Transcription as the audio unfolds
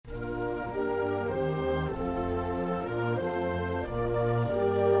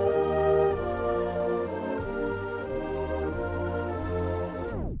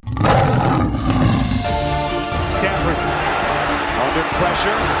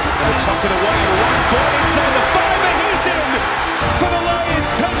Going to tuck it away to right foot inside the 5, and he's in for the Lions.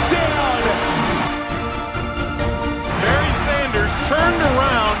 Touchdown! Barry Sanders turned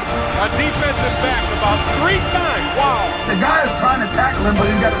around a defensive back about 3 times. Wow. The guy is trying to tackle him, but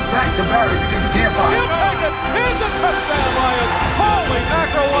he's got his back to Barry because he can't find him. He'll take it. Here's the touchdown, Lions. Holy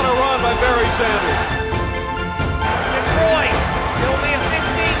mackerel, what a run by Barry Sanders. Detroit, there will be a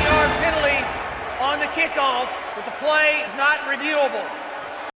 15-yard penalty on the kickoff, but the play is not reviewable.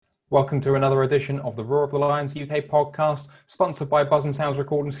 Welcome to another edition of the Roar of the Lions UK podcast, sponsored by Buzz and Sounds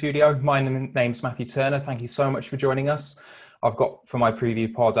Recording Studio. My name's Matthew Turner. Thank you so much for joining us. I've got, for my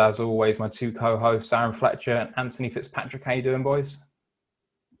preview pod, as always, my two co-hosts, Aaron Fletcher and Anthony Fitzpatrick. How you doing, boys?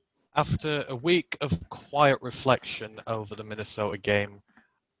 After a week of quiet reflection over the Minnesota game,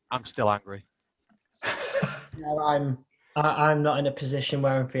 I'm still angry. No, I'm not in a position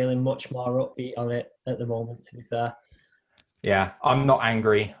where I'm feeling much more upbeat on it at the moment, to be fair. Yeah, I'm not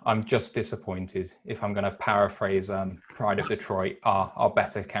angry. I'm just disappointed, if I'm going to paraphrase Pride of Detroit, our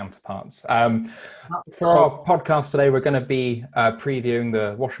better counterparts. For our podcast today, we're going to be previewing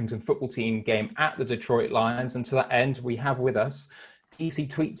the Washington football team game at the Detroit Lions. And to that end, we have with us DC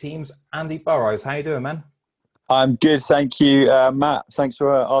Tweet Team's Andy Burrows. How you doing, man? I'm good, thank you, Matt. Thanks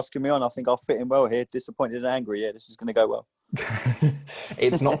for asking me on. I think I'll fit in well here. Disappointed and angry. Yeah, this is going to go well.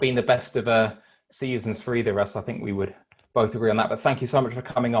 It's not been the best of seasons for either of us. I think we would both agree on that. But thank you so much for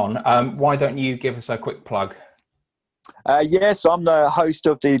coming on. Why don't you give us a quick plug? So I'm the host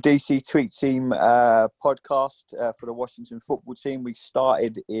of the DC Tweet Team podcast for the Washington football team. We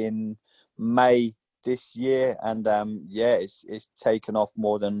started in May this year, and it's taken off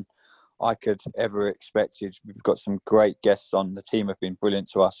more than I could ever expected. We've got some great guests on. The team have been brilliant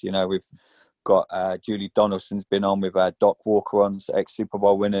to us. You know, we've got Julie Donaldson's been on. We've had Doc Walker on, ex-Super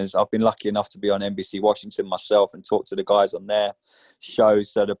Bowl winners. I've been lucky enough to be on NBC Washington myself and talk to the guys on their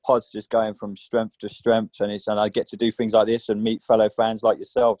shows. So the pod's just going from strength to strength, and I get to do things like this and meet fellow fans like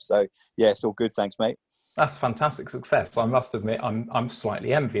yourself. So yeah, it's all good. Thanks, mate. That's fantastic success. I must admit, I'm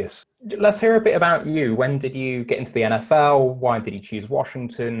slightly envious. Let's hear a bit about you. When did you get into the NFL? Why did you choose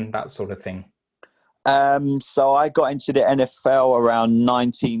Washington? That sort of thing. So I got into the NFL around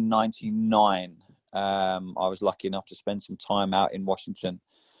 1999. I was lucky enough to spend some time out in Washington,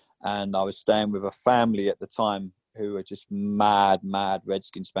 and I was staying with a family at the time who were just mad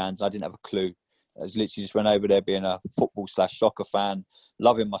Redskins fans. I didn't have a clue. I was literally just went over there being a football/soccer fan,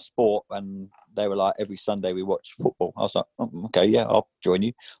 loving my sport, and they were like, every Sunday we watch football. I was like, oh, okay, yeah, I'll join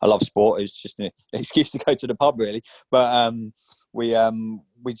you. I love sport. It's just an excuse to go to the pub, really. But I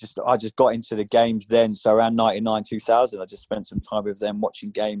just got into the games then. So around 99, 2000, I just spent some time with them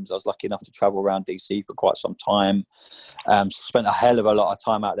watching games. I was lucky enough to travel around DC for quite some time. Spent a hell of a lot of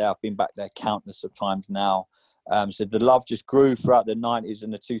time out there. I've been back there countless of times now. So the love just grew throughout the 90s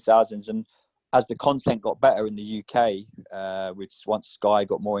and the 2000s. And as the content got better in the UK, which once Sky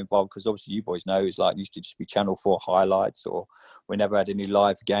got more involved, because obviously you boys know, it's like used to just be Channel 4 highlights, or we never had any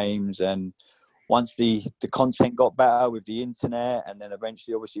live games. And once the content got better with the internet, and then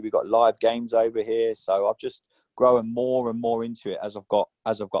eventually, obviously, we got live games over here. So I've just grown more and more into it as I've got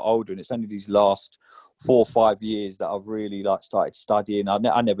older. And it's only these last 4 or 5 years that I've really started studying.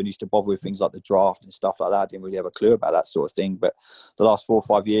 I never used to bother with things like the draft and stuff like that. I didn't really have a clue about that sort of thing. But the last 4 or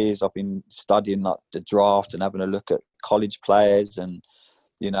 5 years, I've been studying like the draft and having a look at college players, and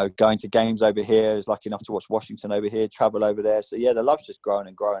going to games over here. I was lucky enough to watch Washington over here, travel over there. So yeah, the love's just grown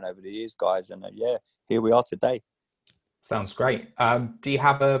and grown over the years, guys. And here we are today. Sounds great. Do you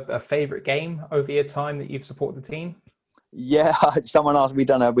have a favourite game over your time that you've supported the team? Yeah, someone asked me.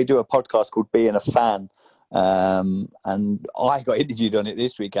 We do a podcast called Being a Fan, and I got interviewed on it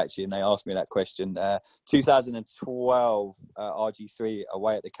this week actually, and they asked me that question. 2012, RG3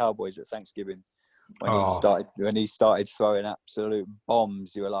 away at the Cowboys at Thanksgiving. When he started throwing absolute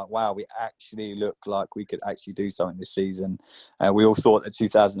bombs, you were like, wow, we actually look like we could actually do something this season. We all thought that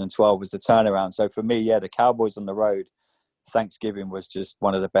 2012 was the turnaround. So for me, the Cowboys on the road, Thanksgiving was just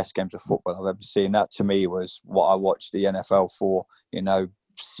one of the best games of football I've ever seen. That to me was what I watched the NFL for,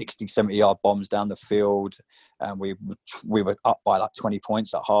 60, 70-yard bombs down the field. And we were up by like 20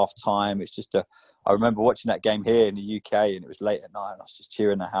 points at half time. It's just I remember watching that game here in the UK, and it was late at night, and I was just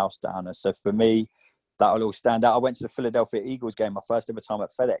cheering the house down. And so for me, that'll all stand out. I went to the Philadelphia Eagles game, my first ever time at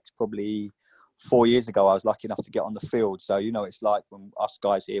FedEx, probably 4 years ago. I was lucky enough to get on the field. So, it's like when us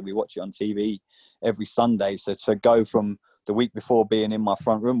guys here, we watch it on TV every Sunday. So to go from the week before being in my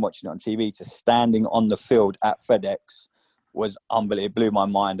front room watching it on TV to standing on the field at FedEx was unbelievable. It blew my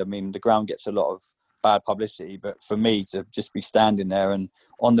mind. I mean, the ground gets a lot of bad publicity, but for me to just be standing there and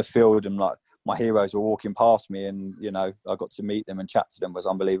on the field and like my heroes were walking past me, and I got to meet them and chat to them. It was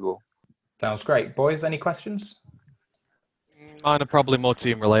unbelievable. Sounds great. Boys, any questions? Mine are probably more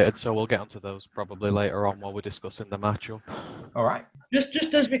team related, so we'll get onto those probably later on while we're discussing the matchup. All right.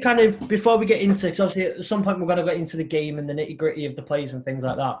 Just as we kind of, before we get into, because obviously at some point we're going to get into the game and the nitty gritty of the plays and things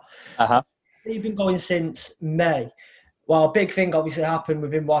like that. Uh-huh. They've been going since May. Well, a big thing obviously happened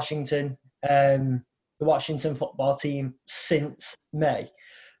within Washington, the Washington football team since May.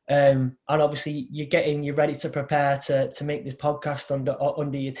 And obviously you're ready to prepare to make this podcast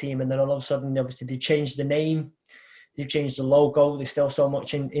under your team, and then all of a sudden, obviously they changed the name. They've changed the logo. There's still so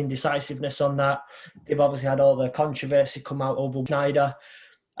much indecisiveness on that. They've obviously had all the controversy come out over Schneider.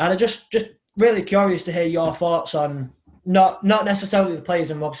 And I'm just really curious to hear your thoughts on, not necessarily the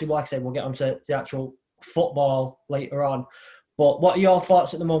players, and obviously, like I said, we'll get onto the actual football later on. But what are your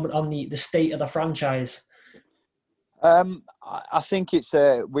thoughts at the moment on the state of the franchise? I think it's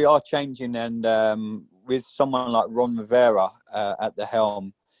we are changing, and with someone like Ron Rivera at the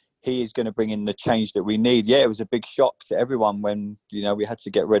helm, he is going to bring in the change that we need. Yeah, it was a big shock to everyone when, we had to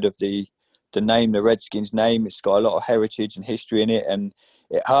get rid of the name, the Redskins name. It's got a lot of heritage and history in it, and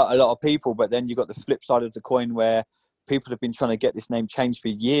it hurt a lot of people. But then you got the flip side of the coin where people have been trying to get this name changed for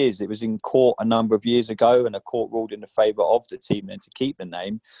years. It was in court a number of years ago, and a court ruled in the favour of the team and to keep the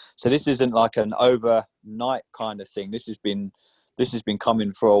name. So this isn't like an overnight kind of thing. This has been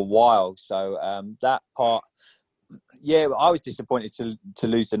coming for a while. So that part, yeah, I was disappointed to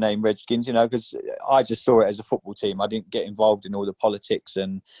lose the name Redskins, because I just saw it as a football team. I didn't get involved in all the politics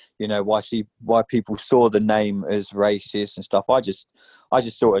and, why people saw the name as racist and stuff. I just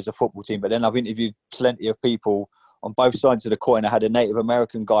saw it as a football team. But then I've interviewed plenty of people on both sides of the coin. I had a Native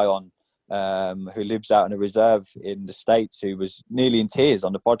American guy on who lives out in a reserve in the States, who was nearly in tears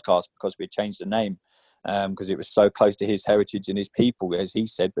on the podcast because we changed the name because it was so close to his heritage and his people, as he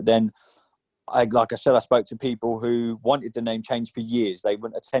said. But then, like I said, I spoke to people who wanted the name changed for years. They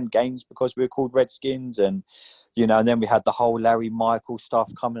wouldn't attend games because we were called Redskins, and and then we had the whole Larry Michael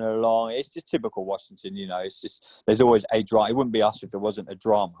stuff coming along. It's just typical Washington, It's just, there's always a drama. It wouldn't be us if there wasn't a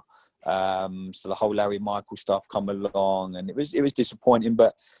drama. So the whole Larry Michael stuff come along, and it was disappointing.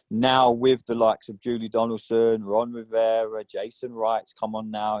 But now with the likes of Julie Donaldson, Ron Rivera, Jason Wright's come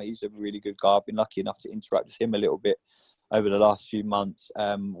on now. He's a really good guy. I've been lucky enough to interact with him a little bit over the last few months.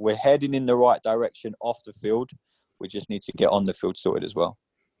 We're heading in the right direction off the field. We just need to get on the field sorted as well.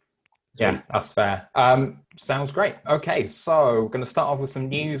 Yeah, that's fair. Sounds great. Okay, so we're going to start off with some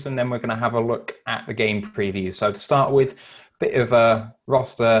news, and then we're going to have a look at the game preview. So to start with, a bit of a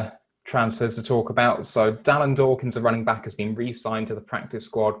roster transfers to talk about. So Dallin Dawkins, a running back, has been re-signed to the practice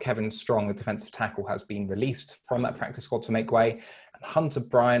squad. Kevin Strong, a defensive tackle, has been released from that practice squad to make way. And Hunter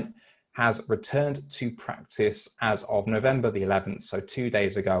Bryant has returned to practice as of November the 11th, so 2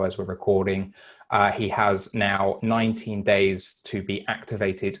 days ago as we're recording. He has now 19 days to be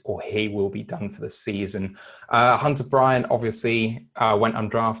activated, or he will be done for the season. Hunter Bryant obviously went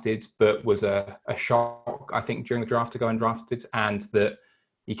undrafted, but was a shock, I think, during the draft to go undrafted, and that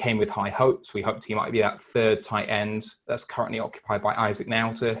he came with high hopes. We hoped he might be that third tight end that's currently occupied by Isaac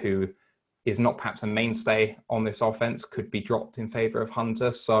Nauta, who is not perhaps a mainstay on this offense, could be dropped in favour of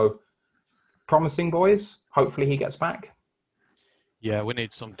Hunter. So promising, boys. Hopefully he gets back. Yeah, we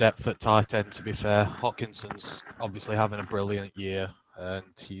need some depth at tight end, to be fair. Hawkinson's obviously having a brilliant year, and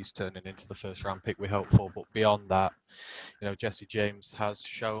he's turning into the first-round pick we hope for. But beyond that, Jesse James has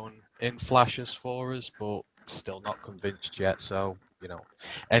shown in flashes for us, but still not convinced yet. So,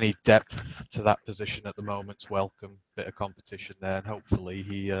 any depth to that position at the moment's welcome. Bit of competition there, and hopefully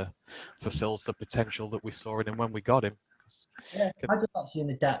he fulfills the potential that we saw in him when we got him. Yeah, I just not seeing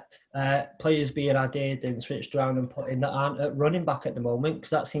the depth. Players being added and switched around and put in that aren't at running back at the moment,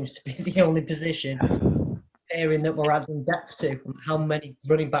 because that seems to be the only position area that we're adding depth to. How many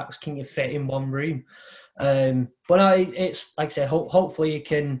running backs can you fit in one room? But no, it's like I said, hopefully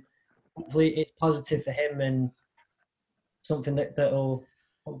it's positive for him and something that'll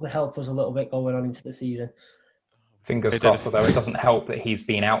hopefully help us a little bit going on into the season. Fingers crossed, although it doesn't help that he's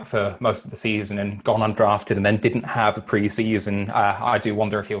been out for most of the season and gone undrafted and then didn't have a pre-season. I do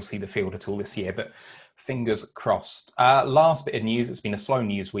wonder if he'll see the field at all this year, but fingers crossed. Last bit of news, it's been a slow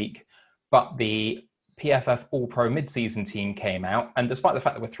news week, but the PFF All-Pro mid-season team came out, and despite the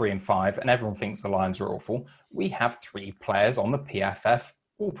fact that we're 3-5 and everyone thinks the Lions are awful, we have 3 players on the PFF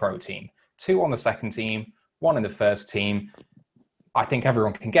All-Pro team. 2 on the second team, 1 in the first team. I think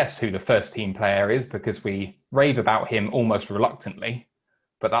everyone can guess who the first team player is because we rave about him almost reluctantly.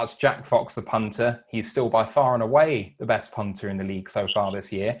 But that's Jack Fox, the punter. He's still by far and away the best punter in the league so far this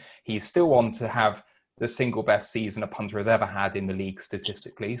year. He's still on to have the single best season a punter has ever had in the league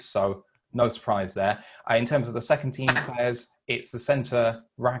statistically. So No surprise there. In terms of the second team players, it's the centre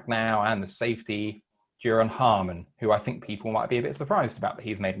Ragnow and the safety Duran Harmon, who I think people might be a bit surprised about that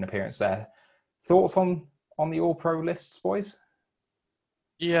he's made an appearance there. Thoughts on the All-Pro lists, boys?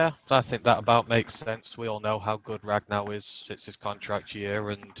 Yeah, I think that about makes sense. We all know how good Ragnow is. It's his contract year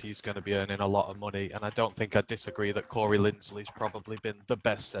and he's going to be earning a lot of money. And I don't think I disagree that Corey Linsley's probably been the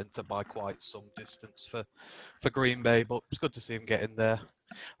best centre by quite some distance for Green Bay, but it's good to see him get in there.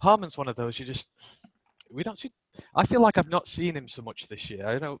 Harmon's one of those we don't see. I feel like I've not seen him so much this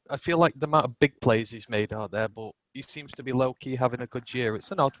year. I feel like the amount of big plays he's made out there, but he seems to be low-key having a good year.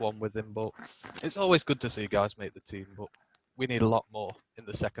 It's an odd one with him, but it's always good to see guys make the team, but we need a lot more in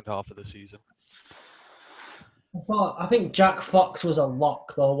the second half of the season. I think Jack Fox was a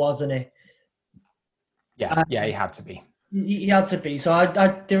lock, though, wasn't he? Yeah, he had to be. He had to be. So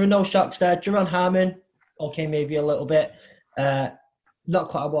there were no shocks there. Duran Harmon, okay, maybe a little bit. Not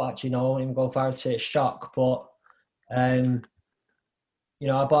quite a lot, actually. No, I won't even go far to say it's shock, but but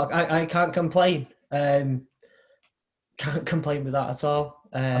I can't complain. Can't complain with that at all.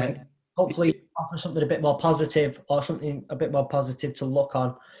 Hopefully offer something a bit more positive, or something a bit more positive to look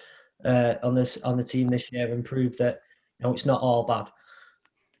on the team this year, and prove that it's not all bad.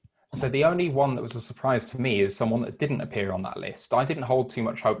 So the only one that was a surprise to me is someone that didn't appear on that list. I didn't hold too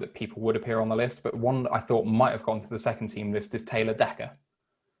much hope that people would appear on the list, but one that I thought might have gone to the second team list is Taylor Decker.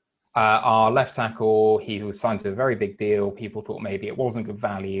 Our left tackle, he was signed to a very big deal. People thought maybe it wasn't good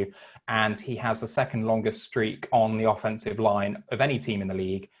value, and he has the second longest streak on the offensive line of any team in the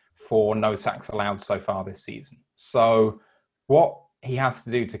league for no sacks allowed so far this season. So what he has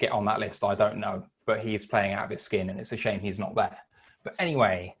to do to get on that list, I don't know, but he's playing out of his skin, and it's a shame he's not there. But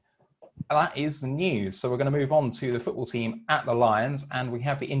anyway, that is the news. So we're going to move on to the football team at the Lions, and we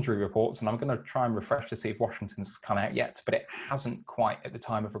have the injury reports, and I'm going to try and refresh to see if Washington's come out yet, but it hasn't quite at the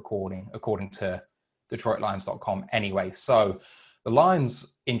time of recording, according to DetroitLions.com anyway. So the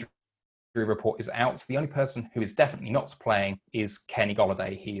Lions injury report is out. The only person who is definitely not playing is Kenny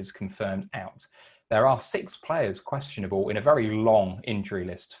Golladay. He is confirmed out. There are 6 players questionable in a very long injury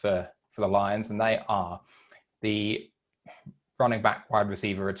list for the Lions, and they are the running back, wide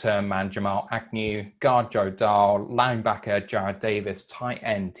receiver, return man Jamal Agnew, guard Joe Dahl, linebacker Jared Davis, tight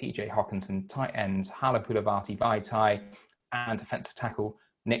end TJ Hockenson, tight ends Halapulavati Vaitai, and defensive tackle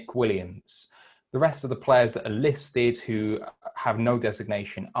Nick Williams. The rest of the players that are listed who have no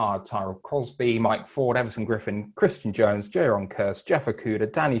designation are Tyrell Crosby, Mike Ford, Everson Griffin, Christian Jones, Jaron Kearse, Jeff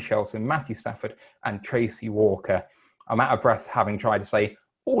Okudah, Danny Shelton, Matthew Stafford, and Tracy Walker. I'm out of breath having tried to say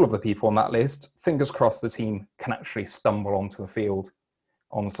all of the people on that list. Fingers crossed the team can actually stumble onto the field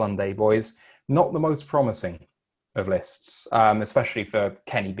on Sunday, boys. Not the most promising of lists, especially for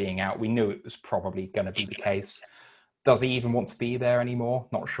Kenny being out. We knew it was probably going to be the case. Does he even want to be there anymore?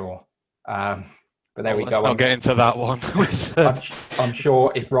 Not sure. But there we go. Let's not get into that one. I'm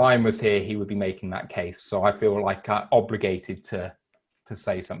sure if Ryan was here, he would be making that case. So I feel like obligated to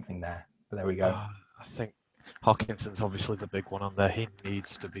say something there. But there we go. I think Hawkinson's obviously the big one on there. He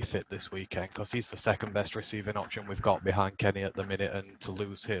needs to be fit this weekend because he's the second best receiving option we've got behind Kenny at the minute, and to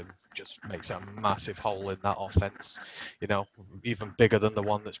lose him just makes a massive hole in that offense, even bigger than the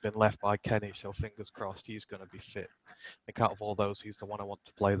one that's been left by Kenny. So fingers crossed he's going to be fit. I think out of all those, he's the one I want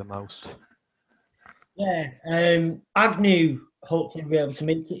to play the most. Yeah, Agnew hopefully will be able to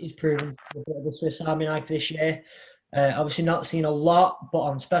make it. He's proven to be a bit of a Swiss Army knife this year. Obviously not seen a lot, but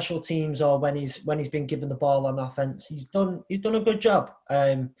on special teams or when he's been given the ball on offense, he's done a good job.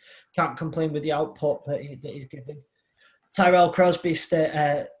 Can't complain with the output that he's given. Tyrell Crosby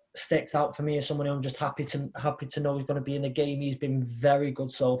sticks out for me as someone who I'm just happy to know he's going to be in the game. He's been very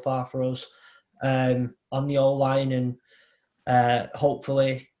good so far for us on the O-line, and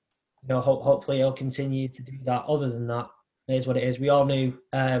hopefully he'll continue to do that. Other than that, it is what it is. We all knew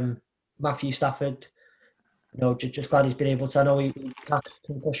Matthew Stafford. Just glad he's been able to. I know he passed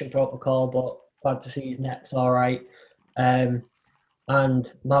concussion protocol, but glad to see his neck's all right. And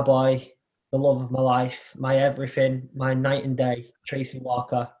my boy, the love of my life, my everything, my night and day, Tracy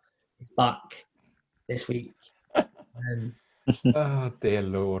Walker, is back this week. Oh dear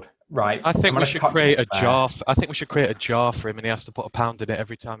Lord! Right, I think we should create a jar. I think we should create a jar for him, and he has to put £1 in it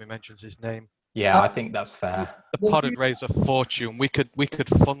every time he mentions his name. Yeah, I think that's fair. The pod would raise a fortune. We could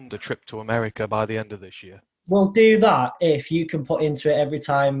fund a trip to America by the end of this year. We'll do that if you can put into it every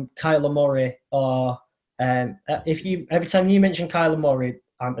time Kyler Murray, or every time you mention Kyler Murray,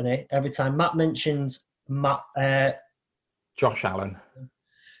 Anthony, every time Matt mentions Josh Allen.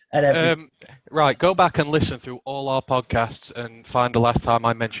 Right, go back and listen through all our podcasts and find the last time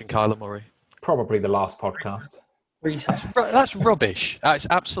I mentioned Kyler Murray. Probably the last podcast. That's rubbish. That's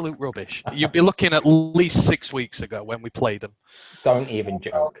absolute rubbish. You'd be looking at least 6 weeks ago when we played them. Don't even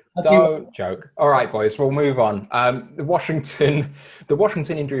joke. Don't joke. All right, boys, we'll move on. The Washington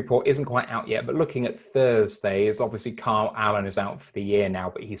injury report isn't quite out yet, but looking at Thursdays, obviously Kyle Allen is out for the year now,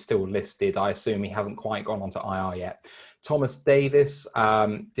 but he's still listed. I assume he hasn't quite gone onto IR yet. Thomas Davis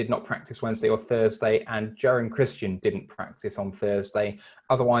did not practice Wednesday or Thursday, and Jaron Christian didn't practice on Thursday.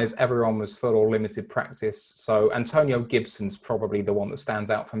 Otherwise, everyone was full or limited practice. So Antonio Gibson's probably the one that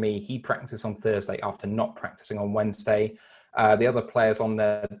stands out for me. He practiced on Thursday after not practicing on Wednesday. The other players on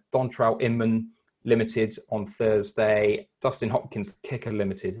there, Dontrell Inman, limited on Thursday. Dustin Hopkins, kicker,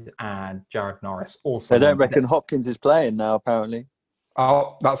 limited. And Jared Norris also. They don't reckon Hopkins is playing now, apparently.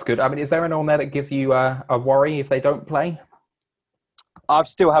 Oh, that's good. I mean, is there anyone there that gives you a worry if they don't play? I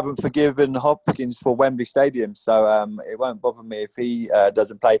still haven't forgiven Hopkins for Wembley Stadium, so it won't bother me if he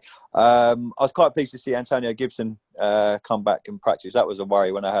doesn't play. I was quite pleased to see Antonio Gibson come back and practice. That was a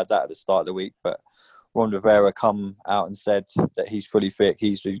worry when I heard that at the start of the week, but Ron Rivera come out and said that he's fully fit.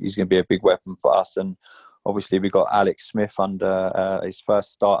 He's going to be a big weapon for us, and obviously we got Alex Smith under his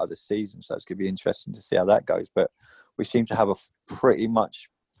first start of the season, so it's going to be interesting to see how that goes. But we seem to have a pretty much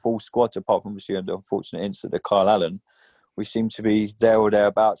full squad, apart from the unfortunate incident of Kyle Allen. We seem to be there or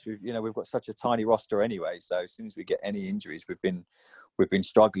thereabouts. We've got such a tiny roster anyway, so as soon as we get any injuries, we've been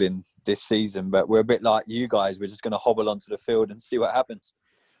struggling this season. But we're a bit like you guys. We're just going to hobble onto the field and see what happens.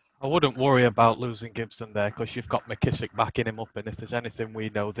 I wouldn't worry about losing Gibson there because you've got McKissick backing him up, and if there's anything we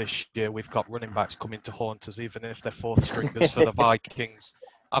know this year, we've got running backs coming to haunt us, even if they're fourth stringers for the Vikings.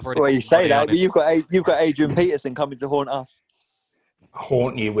 Well, you say that, but you've got Adrian Peterson coming to haunt us.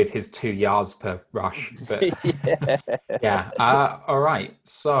 Haunt you with his 2 yards per rush. But yeah. All right.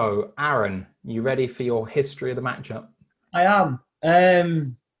 So, Aaron, you ready for your history of the matchup? I am.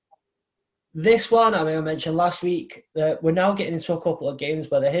 This one, I mentioned last week, we're now getting into a couple of games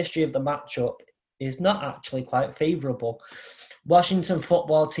where the history of the matchup is not actually quite favourable. Washington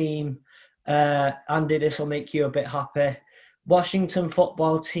football team, Andy, this will make you a bit happy. Washington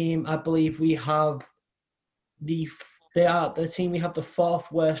football team, I believe we have the team we have the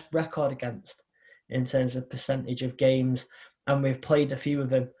fourth worst record against in terms of percentage of games, and we've played a few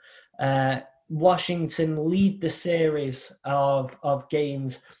of them. Washington lead the series of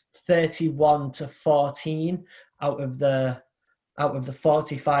games 31-14 out of the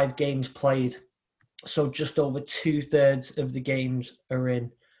 45 games played. So just over 2/3 of the games are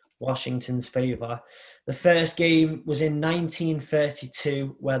in Washington's favour. The first game was in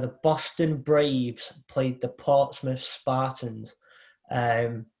 1932, where the Boston Braves played the Portsmouth Spartans.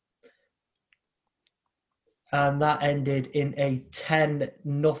 And that ended in a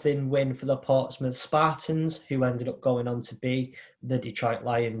 10-0 win for the Portsmouth Spartans, who ended up going on to be the Detroit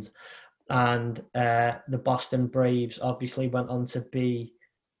Lions. And the Boston Braves obviously went on to be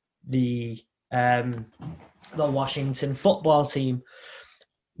the Washington football team.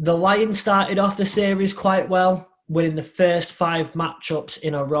 The Lions started off the series quite well, winning the first 5 matchups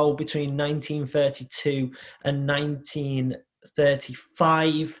in a row between 1932 and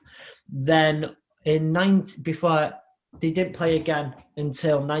 1935. Then before they didn't play again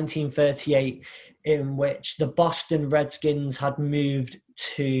until 1938, in which the Boston Redskins had moved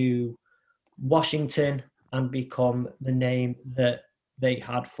to Washington and become the name that they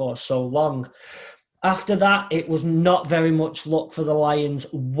had for so long. After that, it was not very much luck for the Lions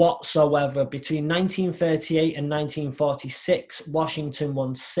whatsoever. Between 1938 and 1946, Washington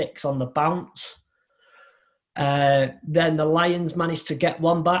won 6 on the bounce. Then the Lions managed to get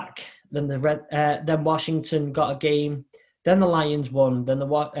one back. Then Washington got a game. Then the Lions won. Then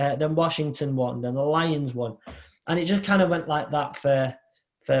Washington won. Then the Lions won, and it just kind of went like that for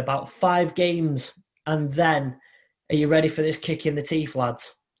about 5 games. And then, are you ready for this kick in the teeth,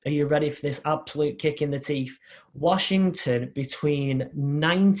 lads? Are you ready for this absolute kick in the teeth? Washington, between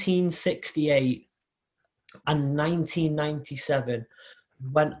 1968 and 1997,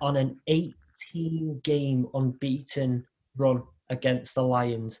 went on an 18-game unbeaten run against the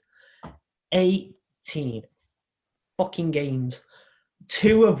Lions. 18 fucking games,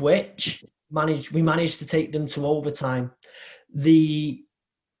 2 of which we managed to take them to overtime.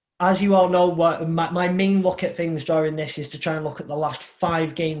 As you all know, my main look at things during this is to try and look at the last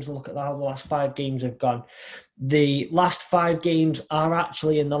 5 games and look at how the last 5 games have gone. The last 5 games are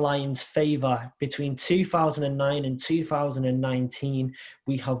actually in the Lions' favour. Between 2009 and 2019,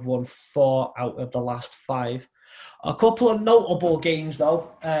 we have won 4 out of the last 5. A couple of notable games,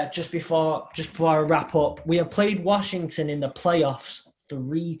 though, just before I wrap up. We have played Washington in the playoffs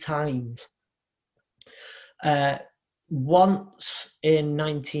 3 times. Once in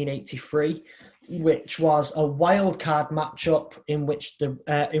 1983, which was a wild card matchup in which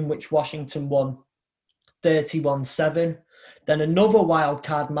Washington won 31-7. Then another wild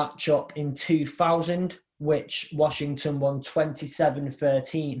card matchup in 2000, which Washington won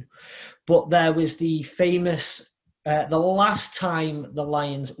 27-13. But there was the famous, the last time the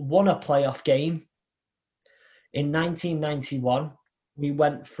Lions won a playoff game in 1991. We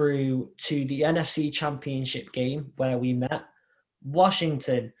went through to the NFC Championship game where we met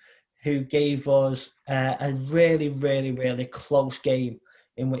Washington, who gave us a really, really, really close game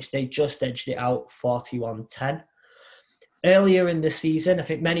in which they just edged it out 41-10. Earlier in the season, I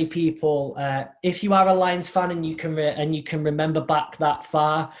think many people, if you are a Lions fan and you can remember back that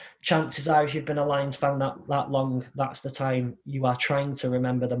far, chances are if you've been a Lions fan that long, that's the time you are trying to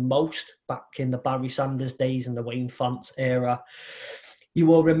remember the most, back in the Barry Sanders days and the Wayne Fontes era. You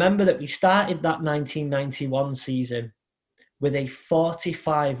will remember that we started that 1991 season with a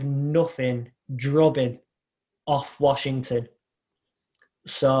 45-0 drubbing off Washington.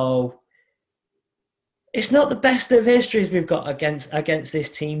 So it's not the best of histories we've got against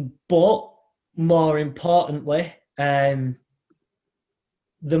this team, but more importantly, the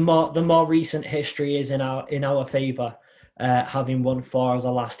more recent history is in our favour, having won 4 of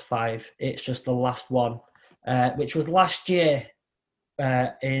the last 5. It's just the last one, which was last year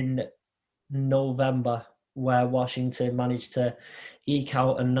in November, where Washington managed to eke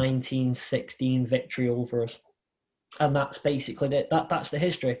out a 19-16 victory over us. And that's basically that's the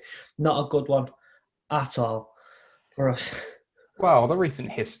history. Not a good one at all for us. Well, the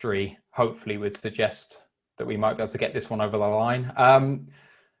recent history hopefully would suggest that we might be able to get this one over the line.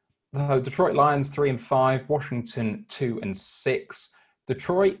 So Detroit Lions 3-5, Washington 2-6.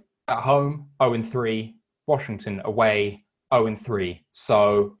 Detroit at home 0-3, Washington away 0-3.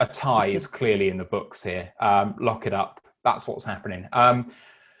 So a tie is clearly in the books here. Lock it up. That's what's happening.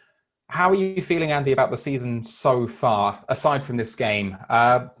 How are you feeling, Andy, about the season so far, aside from this game?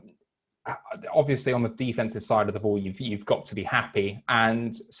 Obviously, on the defensive side of the ball, you've got to be happy.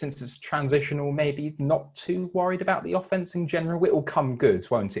 And since it's transitional, maybe not too worried about the offense in general. It will come good,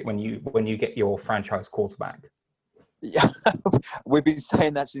 won't it, when you get your franchise quarterback? Yeah, we've been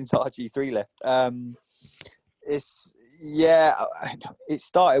saying that since RG3 left. It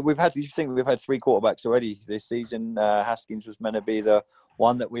started. We've had 3 quarterbacks already this season. Haskins was meant to be the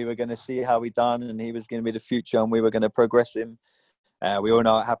one that we were going to see how he done, and he was going to be the future, and we were going to progress him. We all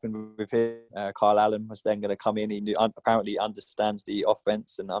know what happened with him. Kyle Allen was then going to come in. He apparently understands the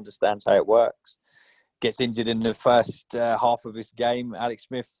offense and understands how it works. Gets injured in the first half of his game. Alex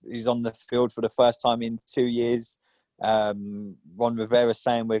Smith is on the field for the first time in 2 years. Ron Rivera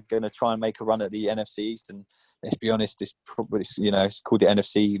saying we're going to try and make a run at the NFC East, and let's be honest, it's probably, it's called the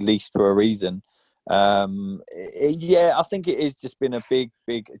NFC least for a reason. I think it has just been a big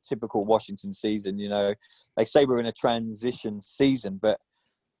typical Washington season. They say we're in a transition season, but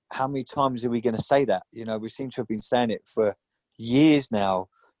how many times are we going to say that? We seem to have been saying it for years now.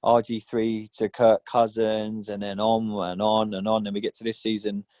 RG3 to Kirk Cousins, and then on and on and on. And we get to this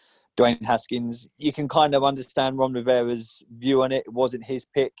season, Dwayne Haskins. You can kind of understand Ron Rivera's view on it. It wasn't his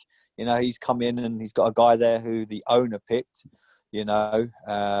pick. He's come in and he's got a guy there who the owner picked, in the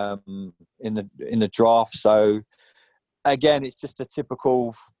draft. So again, it's just a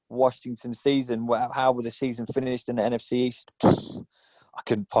typical Washington season. How will the season finish in the NFC East? I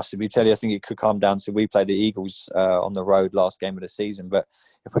couldn't possibly tell you. I think it could come down to we play the Eagles on the road last game of the season. But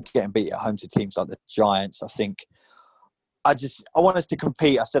if we're getting beat at home to teams like the Giants, I think I want us to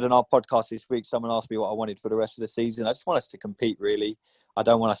compete. I said on our podcast this week, someone asked me what I wanted for the rest of the season. I just want us to compete, really. I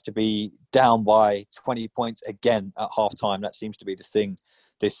don't want us to be down by 20 points again at halftime. That seems to be the thing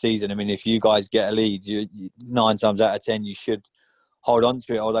this season. I mean, if you guys get a lead, you 9 times out of 10, you should hold on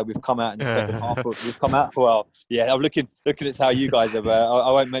to it. Although we've come out in the second half, we've come out well. Yeah, I'm looking at how you guys have.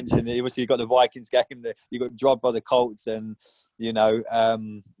 I won't mention it. Obviously, you've got the Vikings game. You got dropped by the Colts, and you're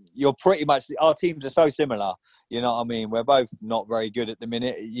pretty much. Our teams are so similar. You know what I mean? We're both not very good at the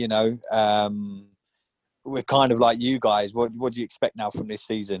minute. We're kind of like you guys. What do you expect now from this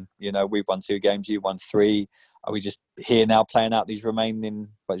season? We've won 2 games, you won 3. Are we just here now playing out these remaining,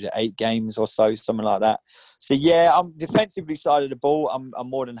 8 games or so, something like that? So, yeah, I'm defensively side of the ball. I'm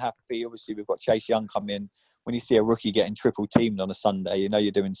more than happy. Obviously, we've got Chase Young come in. When you see a rookie getting triple teamed on a Sunday,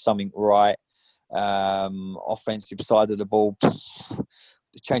 you're doing something right. Offensive side of the ball,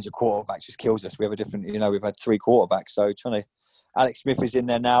 the change of quarterback just kills us. We have a different, we've had 3 quarterbacks. So Alex Smith is in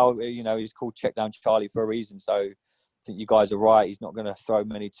there now. He's called Check Down Charlie for a reason. So I think you guys are right. He's not going to throw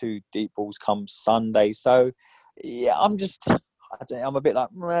many 2 deep balls come Sunday. So, yeah, I'm a bit like,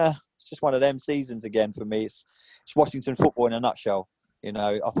 it's just one of them seasons again for me. It's Washington football in a nutshell.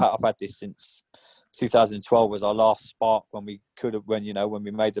 I've had this since 2012 was our last spark when we when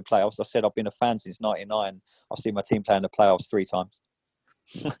we made the playoffs. I said I've been a fan since '99. I've seen my team play in the playoffs 3 times.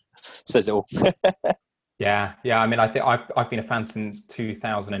 Says it all. Yeah. I mean, I think I've been a fan since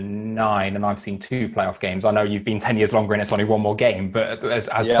 2009, and I've seen 2 playoff games. I know you've been 10 years longer, and it's only 1 more game. But as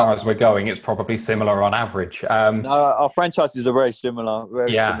far as we're going, it's probably similar on average. No, our franchises are very similar.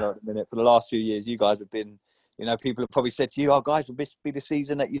 Very similar at the minute. For the last few years, you guys have been. People have probably said to you, "Oh, guys, will this be the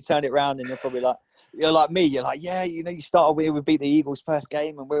season that you turn it around?" And you're probably like, "You're like me. You're like, yeah, you started with we beat the Eagles first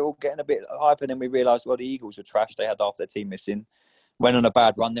game, and we're all getting a bit hype, and then we realised, well, the Eagles were trash. They had half their team missing. Went on a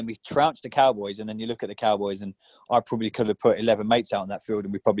bad run. Then we trounced the Cowboys, and then you look at the Cowboys, and I probably could have put 11 mates out on that field,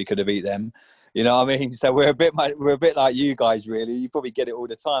 and we probably could have beat them. You know what I mean? So we're a bit like you guys, really. You probably get it all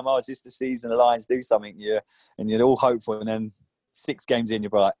the time. Oh, is this the season the Lions do something? And you're all hopeful, and then 6 games in, you're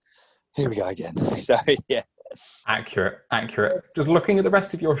like, here we go again. So yeah. Accurate. Just looking at the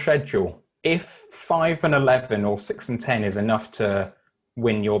rest of your schedule, if 5-11 or 6-10 is enough to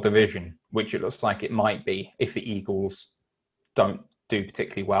win your division, which it looks like it might be if the Eagles don't do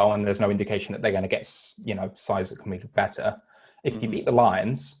particularly well, and there's no indication that they're going to get sides that can be better. If you beat the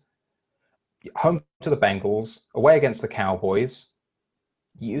Lions, home to the Bengals, away against the Cowboys,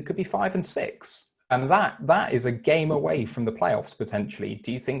 you could be 5-6, and that is a game away from the playoffs potentially.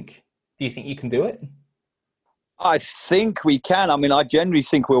 Do you think you can do it? I think we can. I mean, I generally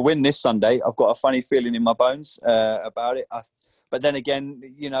think we'll win this Sunday. I've got a funny feeling in my bones about it. But then again,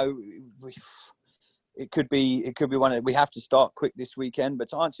 it could be one. We have to start quick this weekend. But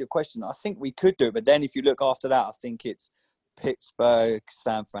to answer your question, I think we could do it. But then if you look after that, I think it's Pittsburgh,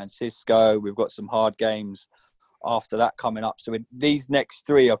 San Francisco. We've got some hard games after that coming up. So these next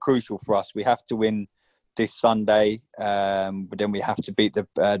 3 are crucial for us. We have to win this Sunday, but then we have to beat the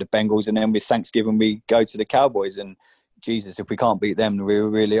Bengals, and then with Thanksgiving we go to the Cowboys. And Jesus, if we can't beat them, we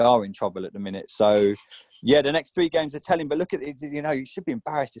really are in trouble at the minute. So, yeah, the next 3 games are telling. But look at it, you should be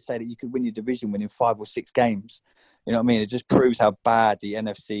embarrassed to say that you could win your division winning 5 or 6 games. You know what I mean? It just proves how bad the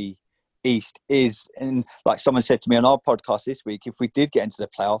NFC East is. And like someone said to me on our podcast this week, if we did get into the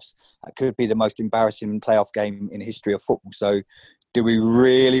playoffs, that could be the most embarrassing playoff game in the history of football. So, do we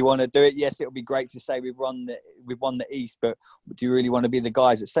really want to do it? Yes, it would be great to say we've won the East, but do you really want to be the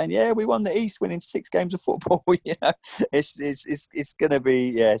guys that saying, yeah, we won the East, winning 6 games of football? It's gonna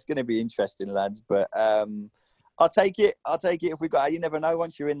be interesting, lads. But I'll take it if we got. You never know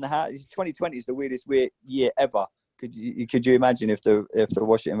once you're in the house. 2020 is the weirdest year ever. Could you imagine if the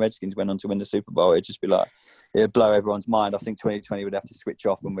Washington Redskins went on to win the Super Bowl? It'd just be like, it'd blow everyone's mind. I think 2020 would have to switch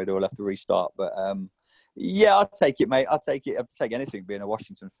off and we'd all have to restart. But yeah, I'll take it, mate. I'll take anything being a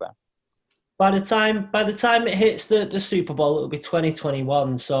Washington fan. By the time it hits the Super Bowl, it'll be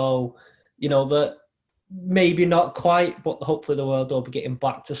 2021. So, that maybe not quite, but hopefully the world will be getting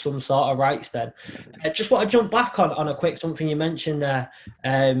back to some sort of rights then. I just want to jump back on a quick something you mentioned there,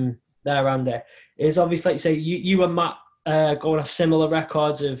 Andy. Is obviously, like you say, you and Matt going off similar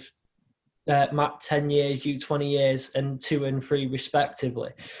records of Matt 10 years, you 20 years, and 2 and 3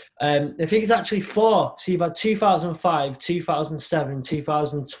 respectively. I think it's actually 4. So you've had 2005, 2007,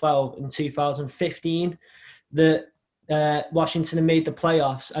 2012, and 2015 that Washington have made the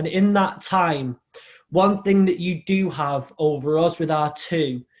playoffs. And in that time, one thing that you do have over us with our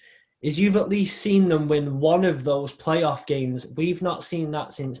 2 is you've at least seen them win one of those playoff games. We've not seen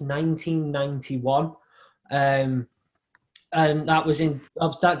that since 1991. And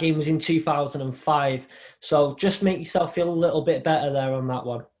that game was in 2005. So just make yourself feel a little bit better there on that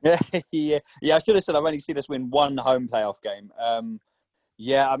one. Yeah. I should have said I've only seen us win 1 home playoff game.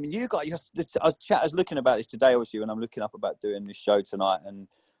 Yeah, I mean, I was looking about this today, obviously, when I'm looking up about doing this show tonight, and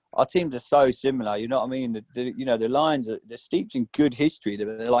our teams are so similar. You know what I mean? The Lions they're steeped in good history.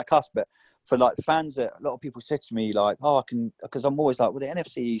 They're like us, but for like fans, that a lot of people said to me like, "Oh, because I'm always like, well, the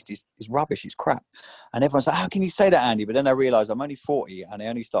NFC East is rubbish, it's crap," and everyone's like, "How can you say that, Andy?" But then I realise I'm only 40, and I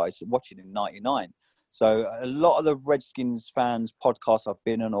only started watching in '99. So a lot of the Redskins fans podcasts I've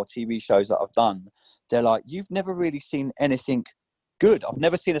been on or TV shows that I've done, they're like, "You've never really seen anything good. I've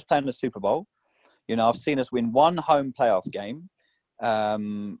never seen us play in the Super Bowl. I've seen us win 1 home playoff game."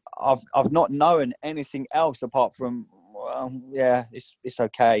 I've not known anything else apart from, well, yeah, it's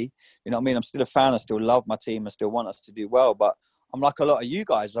okay. You know what I mean? I'm still a fan. I still love my team. I still want us to do well. But I'm like a lot of you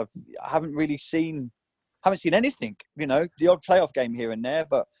guys. I haven't seen anything. The odd playoff game here and there.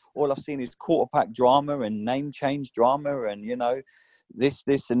 But all I've seen is quarterback drama and name change drama, and this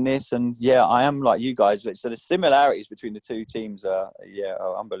and this. And yeah, I am like you guys. So the similarities between the 2 teams are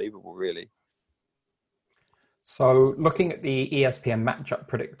unbelievable, really. So looking at the ESPN matchup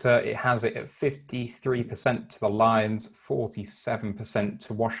predictor, it has it at 53% to the Lions, 47%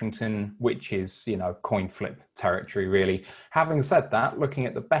 to Washington, which is, coin flip territory, really. Having said that, looking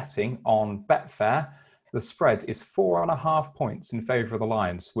at the betting on Betfair, the spread is 4.5 points in favour of the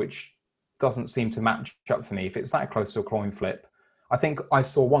Lions, which doesn't seem to match up for me. If it's that close to a coin flip, I think I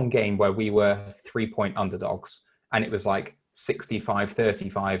saw one game where we were 3-point underdogs, and it was like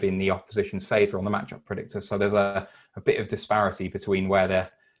 65-35 in the opposition's favour on the matchup predictor. So there's a bit of disparity between where the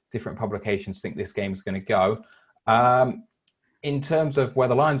different publications think this game is going to go. In terms of where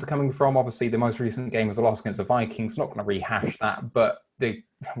the Lions are coming from, obviously the most recent game was a loss against the Vikings. Not going to rehash that, but we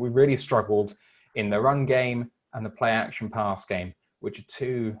really struggled in the run game and the play action pass game, which are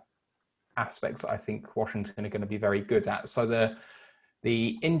two aspects that I think Washington are going to be very good at. So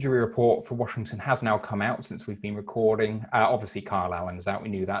the injury report for Washington has now come out since we've been recording. Obviously, Kyle Allen is out. We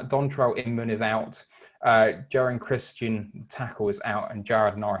knew that. Dontrell Inman is out. Jaron Christian, the tackle, is out. And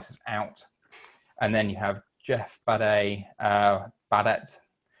Jared Norris is out. And then you have Jeff Badet,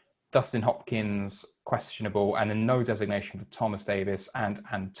 Dustin Hopkins, questionable. And then no designation for Thomas Davis and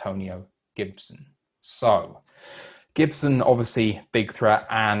Antonio Gibson. So Gibson, obviously, big threat.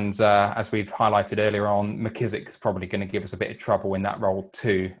 And as we've highlighted earlier on, McKissick is probably going to give us a bit of trouble in that role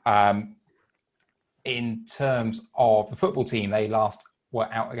too. In terms of the football team, they last were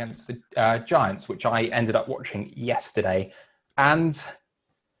out against the Giants, which I ended up watching yesterday. And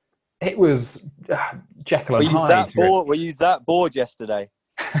it was Jekyll and Hyde. Were you that bored yesterday?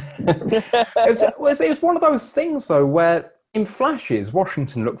 It's one of those things, though, where in flashes,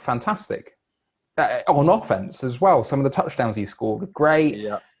 Washington looked fantastic. On offense as well. Some of the touchdowns he scored were great.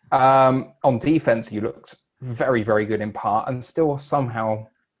 Yeah. On defense, he looked very, very good in part and still somehow,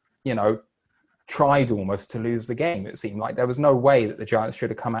 tried almost to lose the game. It seemed like there was no way that the Giants should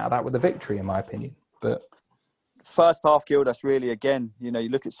have come out of that with a victory, in my opinion. But first half killed us really again. You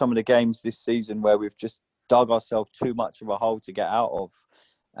look at some of the games this season where we've just dug ourselves too much of a hole to get out of.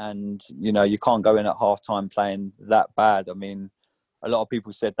 And, you can't go in at halftime playing that bad. I mean, a lot of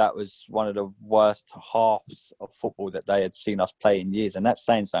people said that was one of the worst halves of football that they had seen us play in years. And that's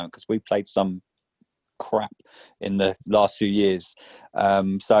saying something because we played some crap in the last few years.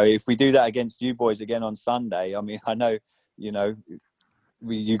 So if we do that against you boys again on Sunday, I mean, I know,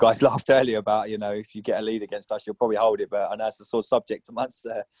 you guys laughed earlier about, if you get a lead against us, you'll probably hold it. But I know it's a sort of subject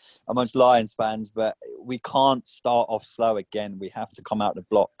amongst Lions fans. But we can't start off slow again. We have to come out the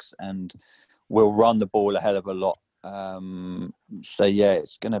blocks and we'll run the ball a hell of a lot. So yeah,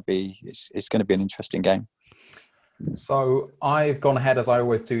 it's going to be an interesting game. So I've gone ahead, as I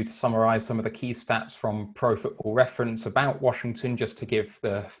always do, to summarize some of the key stats from Pro Football Reference about Washington, just to give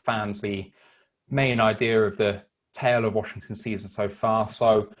the fans the main idea of the tale of Washington's season so far.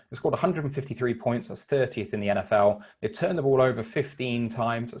 So they scored 153 points, that's 30th in the NFL. They turned the ball over 15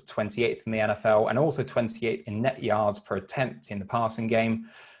 times, that's 28th in the NFL, and also 28th in net yards per attempt in the passing game.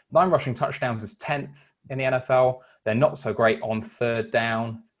 9 rushing touchdowns is 10th in the NFL. They're not so great on third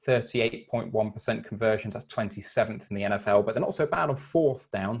down, 38.1% conversions, that's 27th in the NFL, but they're not so bad on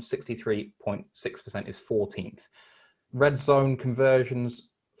fourth down, 63.6% is 14th. Red zone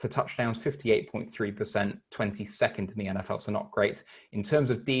conversions for touchdowns, 58.3%, 22nd in the NFL, so not great. In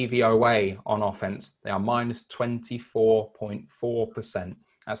terms of DVOA on offense, they are minus 24.4%.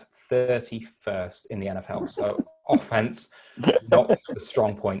 That's 31st in the NFL. So offense, not the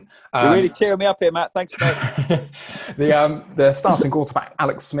strong point. You're really cheering me up here, Matt. Thanks, mate. The starting quarterback,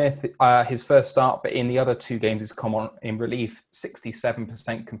 Alex Smith, his first start, but in the other 2 games he's come on in relief,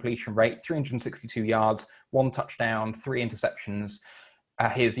 67% completion rate, 362 yards, 1 touchdown, 3 interceptions.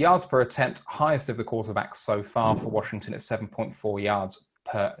 His yards per attempt, highest of the quarterbacks so far for Washington at 7.4 yards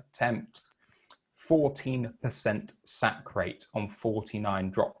per attempt. 14% sack rate on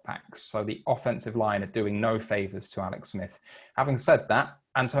 49 dropbacks. So the offensive line are doing no favours to Alex Smith. Having said that,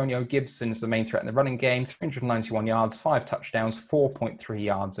 Antonio Gibson is the main threat in the running game. 391 yards, 5 touchdowns, 4.3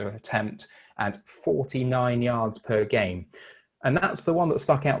 yards per attempt, and 49 yards per game. And that's the one that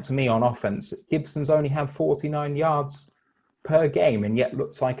stuck out to me on offense. Gibson's only had 49 yards per game and yet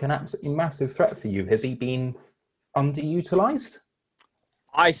looks like an absolutely massive threat for you. Has he been underutilised?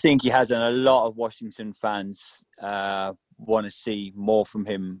 I think he has, and a lot of Washington fans want to see more from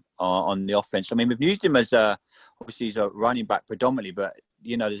him on the offense. I mean, we've used him as obviously he's a running back predominantly, but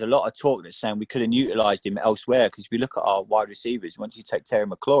there's a lot of talk that's saying we could have utilised him elsewhere, because if we look at our wide receivers, once you take Terry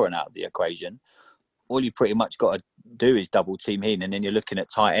McLaurin out of the equation, all you pretty much got to do is double team him, and then you're looking at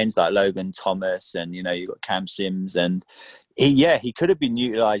tight ends like Logan Thomas, and you've got Cam Sims, and he could have been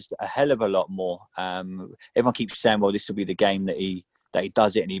utilised a hell of a lot more. Everyone keeps saying, well, this will be the game that he he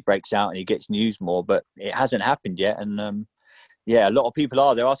does it and he breaks out and he gets news more, but it hasn't happened yet. And yeah, a lot of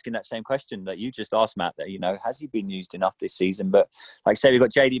people they're asking that same question that you just asked, Matt, that, you know, has he been used enough this season? But like I say, we've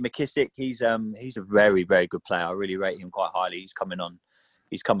got JD McKissick. He's a very, very good player. I really rate him quite highly. He's coming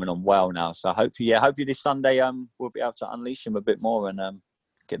on well now. So hopefully this Sunday we'll be able to unleash him a bit more and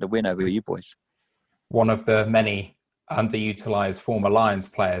get the win over you boys. One of the many underutilized former Lions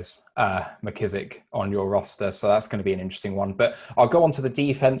players, McKissick, on your roster. So that's going to be an interesting one. But I'll go on to the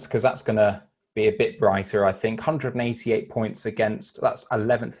defense because that's going to be a bit brighter, I think. 188 points against, that's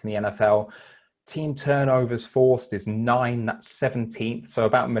 11th in the NFL. Team turnovers forced is 9, that's 17th. So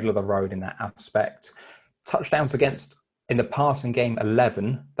about middle of the road in that aspect. Touchdowns against in the passing game,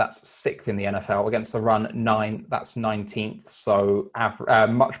 11, that's 6th in the NFL. Against the run, 9, that's 19th. So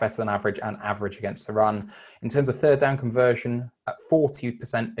much better than average, and average against the run. In terms of third down conversion, at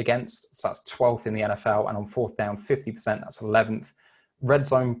 40% against, so that's 12th in the NFL. And on fourth down, 50%, that's 11th. Red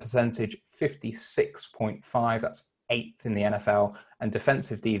zone percentage, 56.5, that's 8th in the NFL. And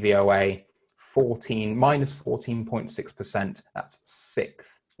defensive DVOA, minus 14.6%, that's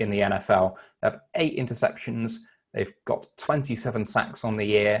 6th in the NFL. They have 8 interceptions. They've got 27 sacks on the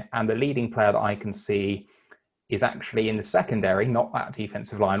year, and the leading player that I can see is actually in the secondary, not that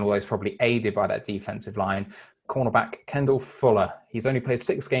defensive line, although it's probably aided by that defensive line. Cornerback Kendall Fuller. He's only played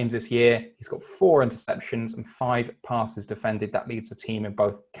 6 games this year. He's got 4 interceptions and 5 passes defended. That leads the team in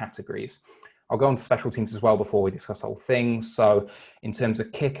both categories. I'll go on to special teams as well before we discuss all things. So in terms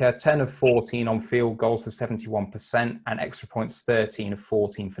of kicker, 10 of 14 on field goals for 71%, and extra points, 13 of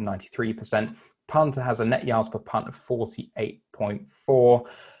 14 for 93%. Punter has a net yards per punt of 48.4.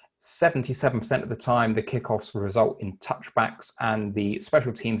 77% of the time, the kickoffs result in touchbacks, and the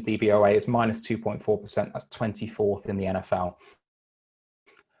special teams DVOA is minus 2.4%. That's 24th in the NFL.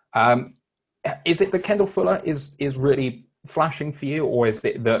 Is it that Kendall Fuller is really flashing for you, or is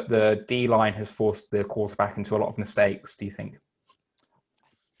it that the D-line has forced the quarterback into a lot of mistakes, do you think?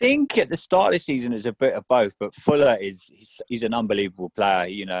 I think at the start of the season it's a bit of both, but Fuller he's an unbelievable player.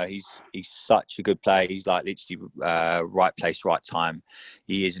 You know, he's such a good player. He's like literally right place, right time.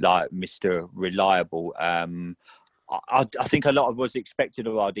 He is like Mr. Reliable. I think a lot of was expected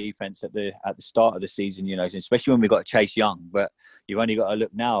of our defense at the start of the season, you know, especially when we got Chase Young. But you've only got to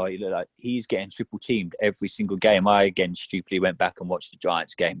look now. You look like he's getting triple teamed every single game. I again stupidly went back and watched the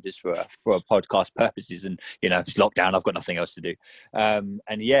Giants game just for podcast purposes, and you know, it's lockdown. I've got nothing else to do. And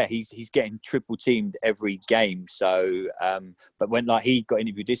yeah, he's getting triple teamed every game. So, but when like he got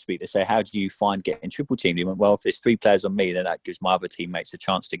interviewed this week, they say, "How do you find getting triple teamed?" He went, "Well, if there's 3 players on me, then that gives my other teammates a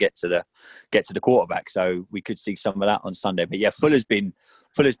chance to get to the quarterback." So we could see some of that on Sunday. But yeah, Fuller's been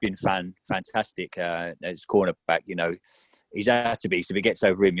fantastic as cornerback. You know, he's had to be. So if it gets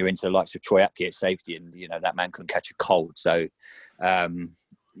over him, you're into the likes of Troy Apke at safety, and you know that man couldn't catch a cold. So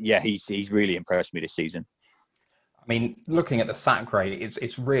yeah, he's really impressed me this season. I mean, looking at the sack rate,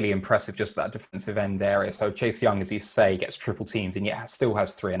 it's really impressive, just that defensive end area. So Chase Young, as you say, gets triple teamed and yet still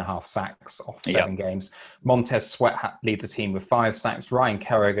has 3.5 sacks off 7 games. Montez Sweat leads the team with 5 sacks. Ryan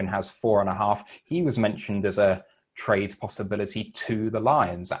Kerrigan has 4.5. He was mentioned as a trade possibility to the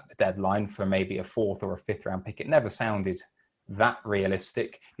Lions at the deadline for maybe a 4th or a 5th round pick. It never sounded that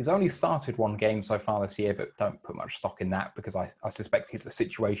realistic. He's only started 1 game so far this year, but don't put much stock in that because I suspect he's a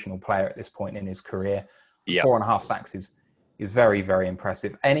situational player at this point in his career. 4.5 sacks is very, very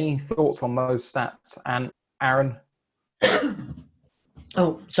impressive. Any thoughts on those stats? And Aaron?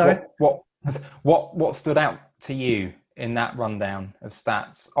 Oh, sorry. What stood out to you in that rundown of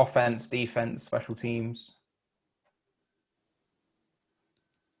stats? Offense, defense, special teams?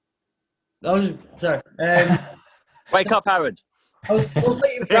 Sorry. Wake up, Aaron. I was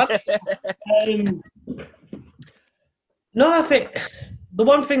No, I think the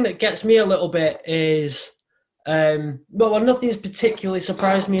one thing that gets me a little bit is, nothing's particularly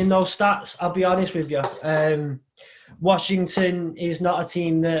surprised me in those stats, I'll be honest with you. Washington is not a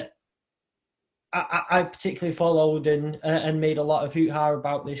team that I particularly followed and made a lot of hoot-ha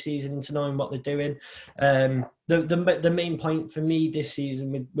about this season into knowing what they're doing. The main point for me this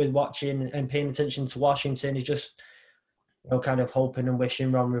season with watching and paying attention to Washington is just, you know, kind of hoping and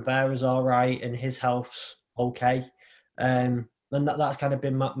wishing Ron Rivera's all right and his health's okay. And that's kind of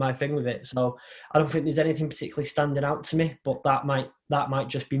been my thing with it. So I don't think there's anything particularly standing out to me, but that might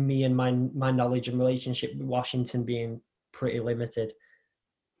just be me and my knowledge and relationship with Washington being pretty limited.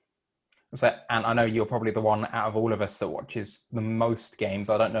 So, and I know you're probably the one out of all of us that watches the most games.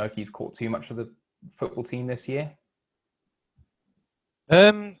 I don't know if you've caught too much of the football team this year.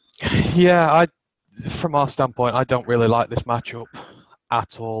 Yeah, from our standpoint, I don't really like this matchup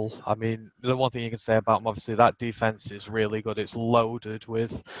at all. I mean, the one thing you can say about them, obviously, that defense is really good. It's loaded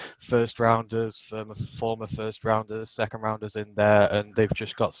with first rounders, former first rounders, second rounders in there, and they've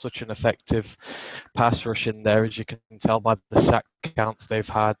just got such an effective pass rush in there, as you can tell by the sack counts they've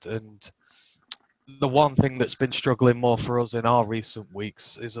had. And the one thing that's been struggling more for us in our recent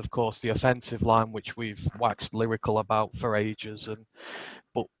weeks is, of course, the offensive line, which we've waxed lyrical about for ages.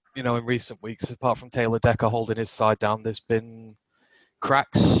 But in recent weeks, apart from Taylor Decker holding his side down, there's been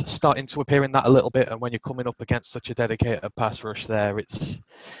cracks starting to appear in that a little bit. And when you're coming up against such a dedicated pass rush there, it's,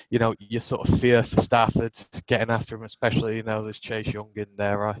 you sort of fear for Stafford getting after him, especially, there's Chase Young in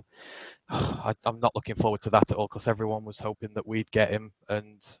there. I'm not looking forward to that at all, because everyone was hoping that we'd get him.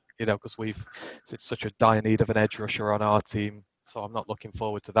 And, because it's such a dire need of an edge rusher on our team. So I'm not looking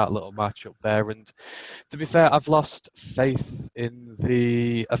forward to that little matchup there. And to be fair, I've lost faith in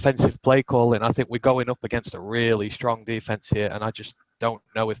the offensive play calling. I think we're going up against a really strong defense here, and I just don't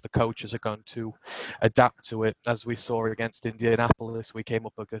know if the coaches are going to adapt to it. As we saw against Indianapolis, we came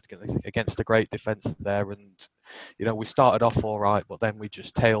up against a great defense there, and we started off all right, but then we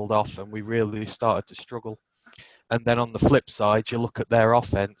just tailed off and we really started to struggle. And then on the flip side, you look at their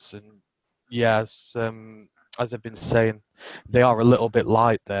offense, and yes, as I've been saying, they are a little bit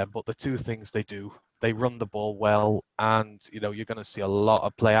light there, but the two things they do, they run the ball well, and you're going to see a lot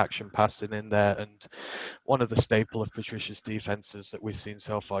of play action passing in there. And one of the staple of Patricia's defenses that we've seen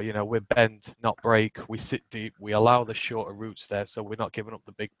so far, we're bend, not break. We sit deep. We allow the shorter routes there, so we're not giving up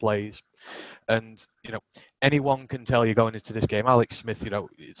the big plays. And anyone can tell you going into this game, Alex Smith,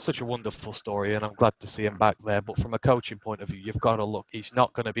 it's such a wonderful story, and I'm glad to see him back there. But from a coaching point of view, you've got to look. He's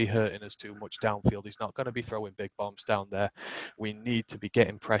not going to be hurting us too much downfield. He's not going to be throwing big bombs down there. We need to be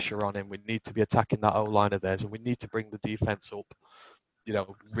getting pressure on him. We need to be attacking that O-line of theirs, and we need to bring the defense up,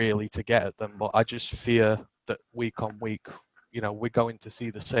 really to get at them. But I just fear that week on week, we're going to see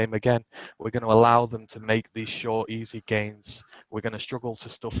the same again. We're going to allow them to make these short, easy gains. We're going to struggle to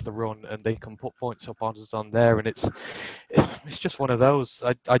stuff the run, and they can put points up on us on there. And it's just one of those.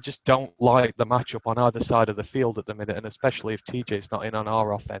 I just don't like the matchup on either side of the field at the minute, and especially if TJ's not in on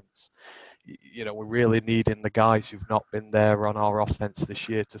our offense. We're really needing the guys who've not been there on our offense this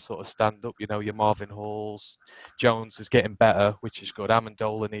year to sort of stand up. Your Marvin Halls, Jones is getting better, which is good.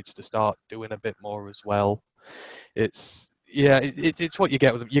 Amendola needs to start doing a bit more as well. It's what you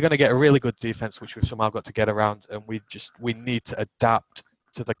get with them. You're going to get a really good defense, which we've somehow got to get around, and we need to adapt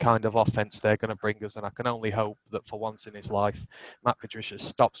to the kind of offense they're going to bring us. And I can only hope that for once in his life, Matt Patricia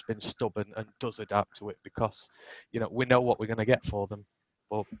stops being stubborn and does adapt to it, because we know what we're going to get for them.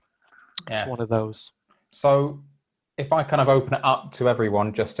 But it's one of those. So if I kind of open it up to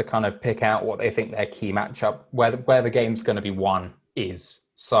everyone just to kind of pick out what they think their key matchup, where the game's going to be won is.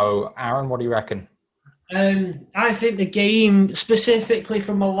 So Aaron, what do you reckon? I think the game, specifically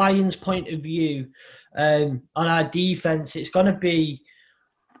from a Lions point of view, on our defense, it's going to be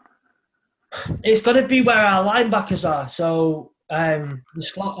where our linebackers are. So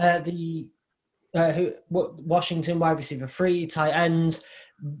Washington wide receiver 3, tight ends.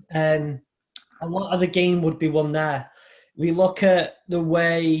 A lot of the game would be won there. We look at the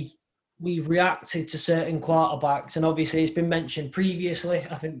way we've reacted to certain quarterbacks, and obviously it's been mentioned previously.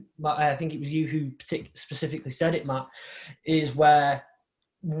 I think it was you who specifically said it, Matt, is where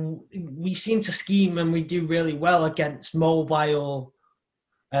we seem to scheme and we do really well against mobile,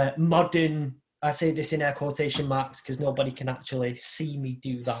 modern. I say this in air quotation marks because nobody can actually see me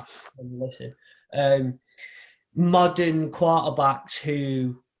do that and listen. Modern quarterbacks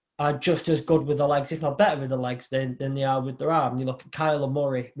who are just as good with the legs, if not better with the legs, than they are with their arm. You look at Kyler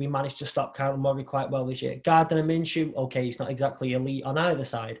Murray. We managed to stop Kyler Murray quite well this year. Gardner Minshew, okay, he's not exactly elite on either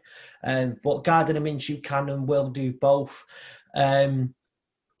side, but Gardner Minshew can and will do both. And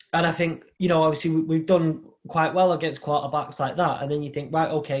I think, obviously we've done quite well against quarterbacks like that. And then you think,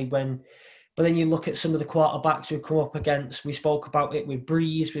 right, okay, but then you look at some of the quarterbacks we've come up against. We spoke about it with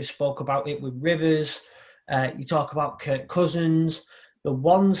Breeze. We spoke about it with Rivers. You talk about Kirk Cousins. The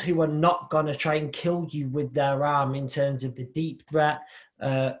ones who are not going to try and kill you with their arm in terms of the deep threat,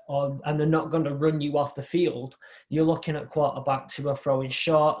 and they're not going to run you off the field, you're looking at quarterbacks who are throwing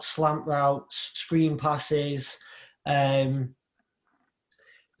short, slant routes, screen passes. They're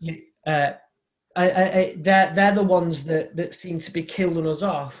the ones that seem to be killing us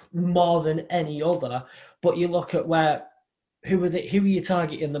off more than any other. But you look at who are you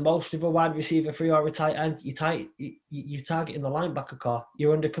targeting the most with a wide receiver 3 or a tight end? You're targeting the linebacker core.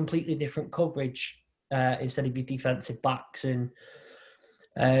 You're under completely different coverage instead of your defensive backs. And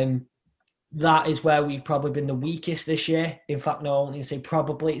that is where we've probably been the weakest this year. In fact, no, I won't even say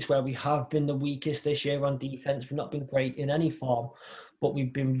probably. It's where we have been the weakest this year on defence. We've not been great in any form, but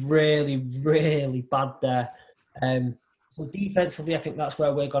we've been really, really bad there. So defensively, I think that's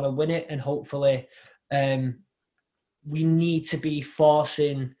where we're going to win it, and hopefully, we need to be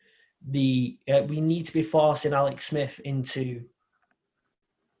forcing Alex Smith into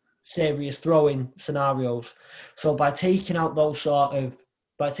serious throwing scenarios. So by taking out those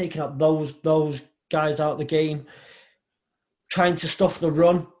guys out of the game, trying to stuff the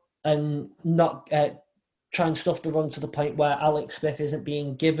run and not try and stuff the run to the point where Alex Smith isn't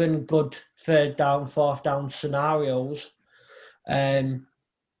being given good third down, fourth down scenarios.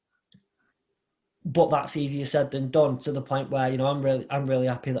 But that's easier said than done, to the point where, I'm really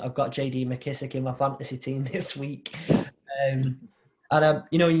happy that I've got JD McKissick in my fantasy team this week.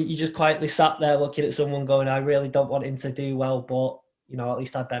 You just quietly sat there looking at someone going, I really don't want him to do well, but at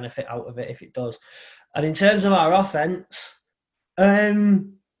least I benefit out of it if it does. And in terms of our offense, I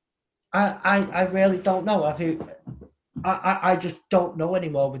really don't know. I just don't know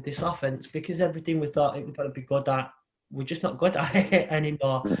anymore with this offense, because everything we thought it was going to be good at, we're just not good at it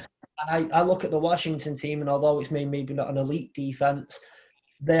anymore. And I look at the Washington team, and although it's maybe not an elite defense,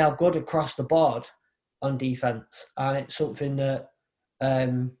 they are good across the board on defense, and it's something that I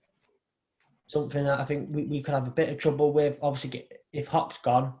think we could have a bit of trouble with. Obviously, if Hawk's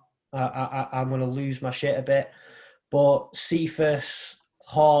gone, I'm going to lose my shit a bit. But Cephas,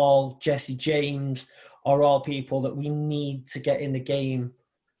 Hall, Jesse James are all people that we need to get in the game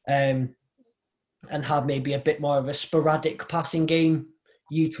and have maybe a bit more of a sporadic passing game,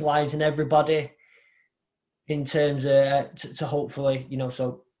 utilising everybody in terms of to hopefully,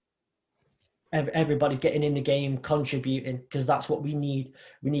 so everybody's getting in the game, contributing, because that's what we need.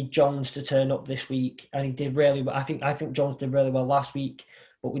 We need Jones to turn up this week, and he did really well. I think Jones did really well last week,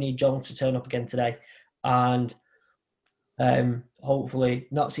 but we need Jones to turn up again today, and hopefully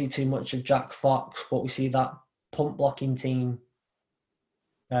not see too much of Jack Fox, but we see that punt blocking team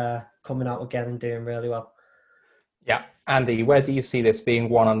coming out again and doing really well. Yeah, Andy, where do you see this being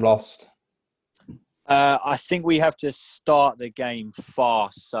won and lost? I think we have to start the game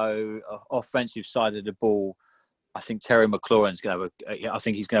fast. So, offensive side of the ball, I think Terry McLaurin's going to have I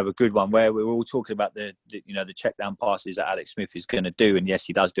think he's going to have a good one. Where we're all talking about the check down passes that Alex Smith is going to do, and yes,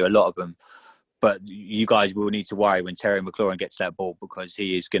 he does do a lot of them. But you guys will need to worry when Terry McLaurin gets that ball, because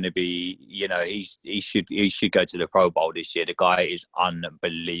he is going to be, he should go to the Pro Bowl this year. The guy is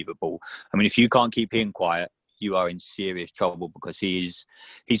unbelievable. I mean, if you can't keep him quiet, you are in serious trouble, because he's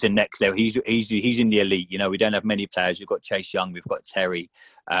the next level. He's in the elite. We don't have many players. We've got Chase Young. We've got Terry.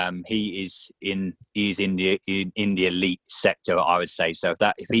 He is in the elite sector, I would say. So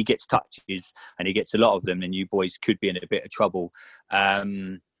if he gets touches, and he gets a lot of them, then you boys could be in a bit of trouble.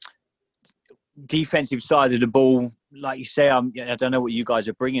 Defensive side of the ball, like you say, I don't know what you guys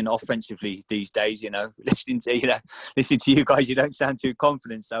are bringing offensively these days. Listening to you guys, you don't sound too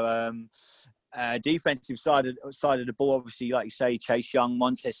confident. So defensive side of the ball, obviously, like you say, Chase Young,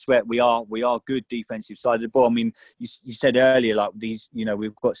 Montez Sweat, we are good defensive side of the ball. I mean, you said earlier, like these,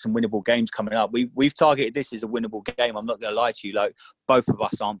 we've got some winnable games coming up. We've targeted this as a winnable game. I'm not going to lie to you, like both of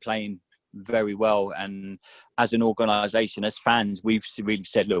us aren't playing very well, and as an organisation, as fans, we've really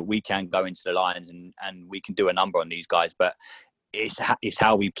said, look, we can go into the Lions and we can do a number on these guys, but it's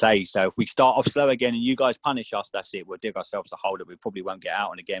how we play. So if we start off slow again and you guys punish us, that's it. We'll dig ourselves a hole that we probably won't get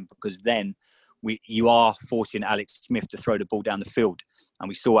out on again, because then you are forcing Alex Smith to throw the ball down the field. And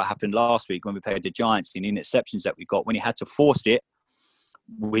we saw what happened last week when we played the Giants, in the interceptions that we got. When he had to force it,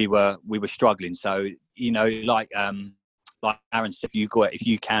 we were struggling. So, like Aaron said, if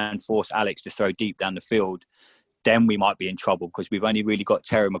you can force Alex to throw deep down the field, then we might be in trouble, because we've only really got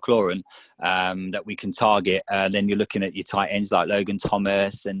Terry McLaurin that we can target. Then you're looking at your tight ends like Logan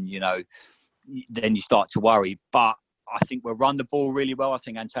Thomas, and then you start to worry. But I think we'll run the ball really well. I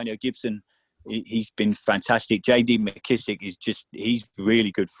think Antonio Gibson, he's been fantastic. JD McKissick he's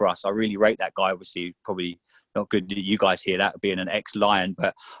really good for us. I really rate that guy. Obviously, probably not good that you guys hear that being an ex-Lion,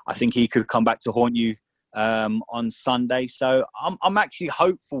 but I think he could come back to haunt you on Sunday. So I'm actually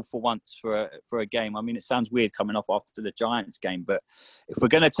hopeful for once for a game. I mean, it sounds weird coming off after the Giants game, but if we're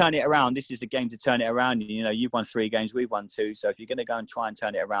going to turn it around, this is the game to turn it around. You've won 3 games, we've won 2. So if you're going to go and try and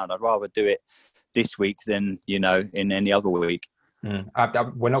turn it around, I'd rather do it this week than in any other week.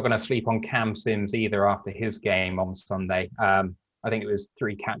 We're not going to sleep on Cam Sims either after his game on Sunday. I think it was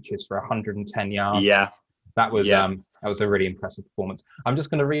 3 catches for 110 yards. Yeah. That was a really impressive performance. I'm just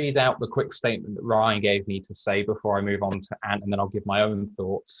going to read out the quick statement that Ryan gave me to say before I move on to Ant, and then I'll give my own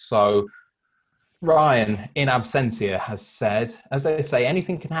thoughts. So Ryan, in absentia, has said, as they say,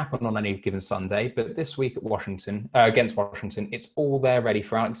 anything can happen on any given Sunday, but this week at Washington, against Washington, it's all there ready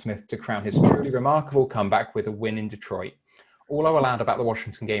for Alex Smith to crown his truly remarkable comeback with a win in Detroit. All I will add about the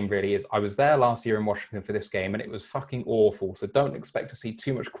Washington game really is I was there last year in Washington for this game and it was fucking awful, so don't expect to see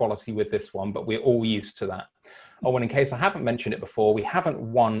too much quality with this one, but we're all used to that. Oh, and in case I haven't mentioned it before, we haven't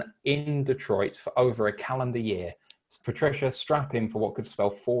won in Detroit for over a calendar year. Patricia, strap in for what could spell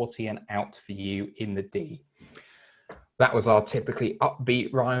 40 and out for you in the D. That was our typically upbeat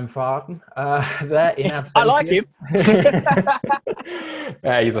Ryan Farden. There in absentia. I like him.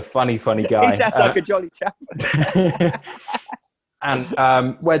 Yeah, he's a funny guy. He sounds like a jolly chap.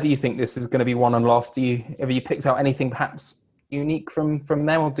 And where do you think this is going to be won and lost? Have you picked out anything perhaps unique from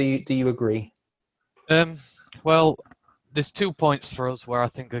them, or do you agree? Well, there's 2 points for us where I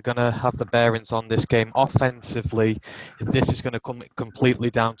think are going to have the bearings on this game. Offensively, this is going to come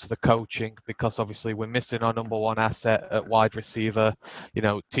completely down to the coaching because obviously we're missing our number one asset at wide receiver. You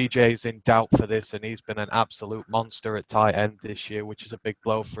know, TJ's in doubt for this and he's been an absolute monster at tight end this year, which is a big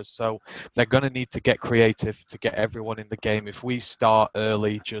blow for us. So they're going to need to get creative to get everyone in the game. If we start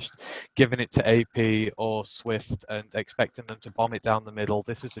early just giving it to AP or Swift and expecting them to bomb it down the middle,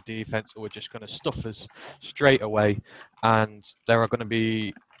 this is a defense who are just going to stuff us straight away. And there are going to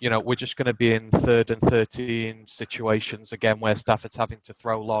be, we're just going to be in 3rd and 13 situations again where Stafford's having to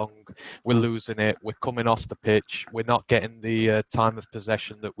throw long. We're losing it. We're coming off the pitch. We're not getting the time of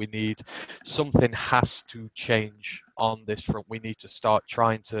possession that we need. Something has to change on this front. We need to start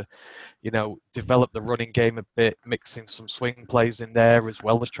trying to, develop the running game a bit, mixing some swing plays in there as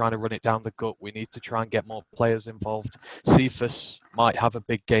well as trying to run it down the gut. We need to try and get more players involved. Cephas might have a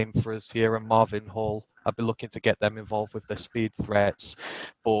big game for us here, and Marvin Hall. I'll be looking to get them involved with their speed threats.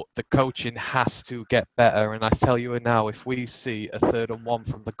 But the coaching has to get better. And I tell you now, if we see a 3rd and 1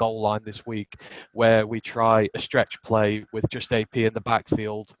 from the goal line this week, where we try a stretch play with just AP in the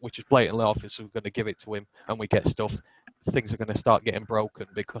backfield, which is blatantly obvious we're going to give it to him, and we get stuffed, things are going to start getting broken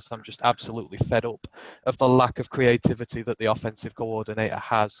because I'm just absolutely fed up of the lack of creativity that the offensive coordinator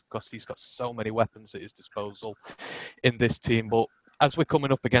has because he's got so many weapons at his disposal in this team. But as we're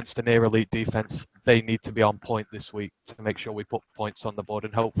coming up against a near elite defense, they need to be on point this week to make sure we put points on the board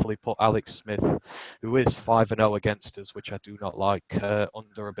and hopefully put Alex Smith, who is 5-0 against us, which I do not like,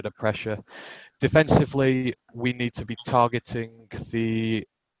 under a bit of pressure. Defensively, we need to be targeting the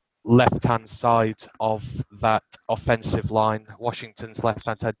left-hand side of that offensive line, Washington's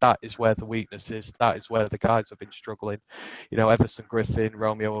left-hand side. That is where the weakness is. That is where the guys have been struggling. Everson Griffin,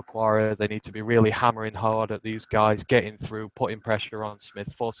 Romeo Okwara, they need to be really hammering hard at these guys, getting through, putting pressure on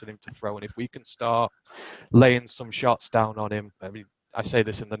Smith, forcing him to throw. And if we can start laying some shots down on him, I say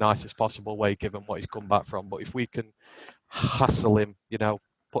this in the nicest possible way, given what he's come back from, but if we can hassle him,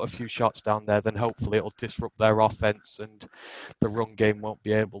 put a few shots down there, then hopefully it'll disrupt their offense and the run game won't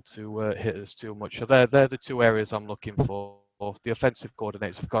be able to hit us too much. So they're the 2 areas I'm looking for. The offensive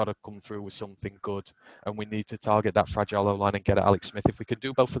coordinators have got to come through with something good, and we need to target that fragile O-line and get at Alex Smith. If we can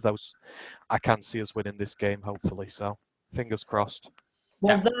do both of those, I can see us winning this game, hopefully. So fingers crossed.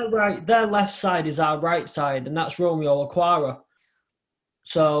 Well, their left side is our right side, and that's Romeo Okwara.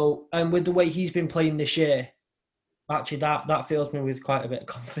 So, and with the way he's been playing this year, actually, that fills me with quite a bit of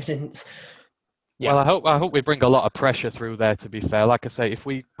confidence. Yeah. Well, I hope we bring a lot of pressure through there, to be fair. Like I say, if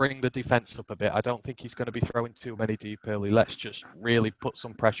we bring the defence up a bit, I don't think he's going to be throwing too many deep early. Let's just really put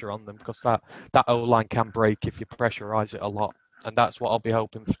some pressure on them because that O-line can break if you pressurise it a lot. And that's what I'll be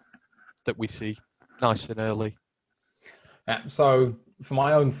hoping that we see nice and early. So, for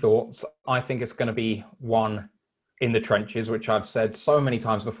my own thoughts, I think it's going to be one in the trenches, which I've said so many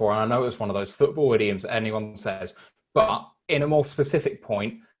times before. And I know it's one of those football idioms that anyone says. But in a more specific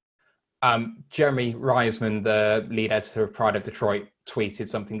point, Jeremy Reisman, the lead editor of Pride of Detroit, tweeted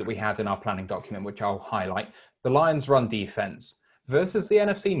something that we had in our planning document, which I'll highlight. The Lions' run defense versus the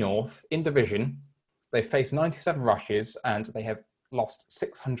NFC North in division, they've faced 97 rushes and they have lost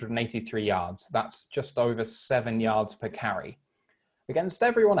 683 yards. That's just over 7 yards per carry. Against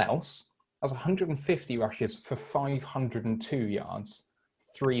everyone else, that's 150 rushes for 502 yards,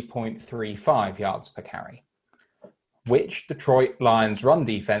 3.35 yards per carry. Which Detroit Lions run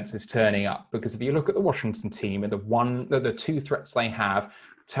defense is turning up? Because if you look at the Washington team and the 2 threats they have,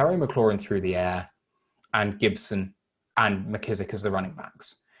 Terry McLaurin through the air and Gibson and McKissick as the running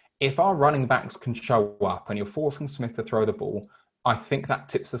backs. If our running backs can show up and you're forcing Smith to throw the ball, I think that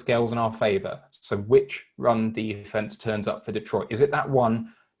tips the scales in our favour. So which run defense turns up for Detroit? Is it that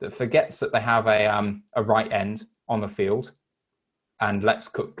one that forgets that they have a right end on the field and lets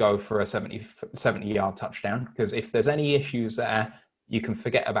Cook go for a 70-yard touchdown? Because if there's any issues there, you can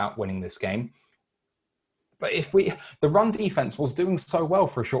forget about winning this game. But the run defense was doing so well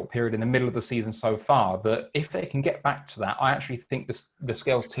for a short period in the middle of the season so far that if they can get back to that, I actually think the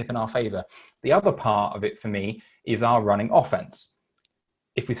scales tip in our favour. The other part of it for me is our running offense.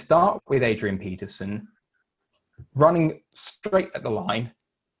 If we start with Adrian Peterson running straight at the line,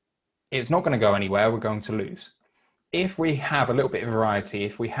 it's not going to go anywhere. We're going to lose. If we have a little bit of variety,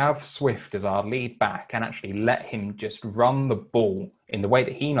 if we have Swift as our lead back and actually let him just run the ball in the way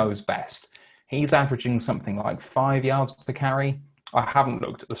that he knows best, he's averaging something like 5 yards per carry. I haven't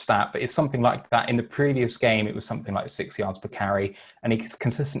looked at the stat, but it's something like that. In the previous game, it was something like 6 yards per carry, and he's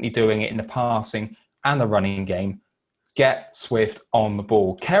consistently doing it in the passing and the running game. Get Swift on the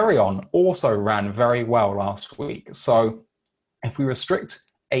ball. Kerryon also ran very well last week. So if we restrict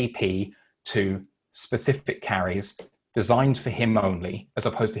AP to specific carries designed for him only, as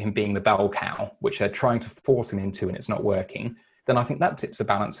opposed to him being the bell cow, which they're trying to force him into and it's not working, then I think that tips the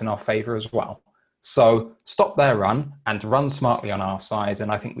balance in our favour as well. So stop their run and run smartly on our side,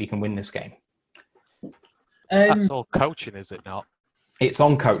 and I think we can win this game. That's all coaching, is it not? It's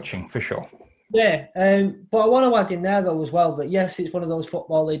on coaching, for sure. Yeah, but I want to add in there, though, as well, that yes, it's one of those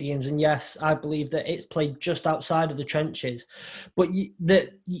football idioms, and yes, I believe that it's played just outside of the trenches, but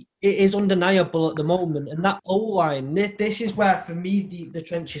that it is undeniable at the moment, and that O-line, this is where, for me, the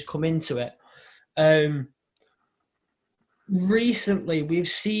trenches come into it. Recently, we've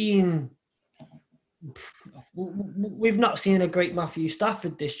not seen a great Matthew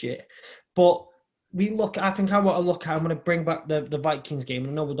Stafford this year, but I'm going to bring back the Vikings game. I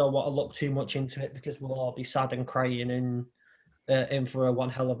know we don't want to look too much into it because we'll all be sad and crying and in for a one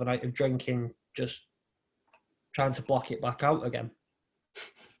hell of a night of drinking, just trying to block it back out again.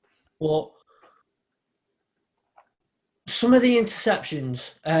 But some of the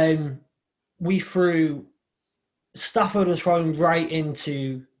interceptions we threw, Stafford was thrown right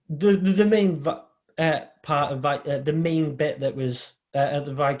into the main part of the main bit that was at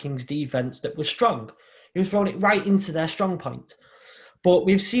the Vikings defense that was strong. He was throwing it right into their strong point. But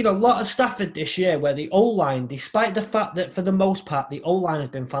we've seen a lot of Stafford this year where the O-line, despite the fact that for the most part, the O-line has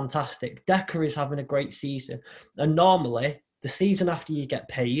been fantastic. Decker is having a great season. And normally, the season after you get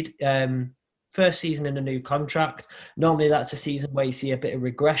paid, first season in a new contract, normally that's a season where you see a bit of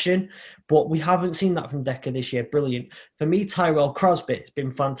regression. But we haven't seen that from Decker this year. Brilliant. For me, Tyrell Crosby, it's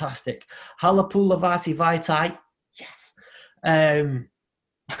been fantastic. Halapoulivaati Vaitai, yes. Well,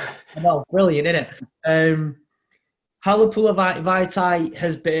 brilliant, isn't it? Halapoulivaati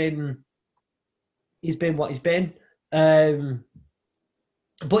Vaitai he's been what he's been. But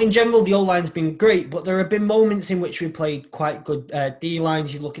in general, the O-line's been great, but there have been moments in which we played quite good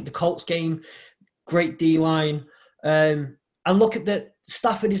D-lines. You look at the Colts game, great D-line. And look at that,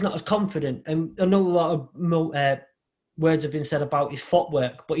 Stafford is not as confident. And I know a lot of words have been said about his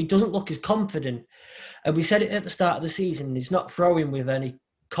footwork, but he doesn't look as confident. And we said it at the start of the season, he's not throwing with any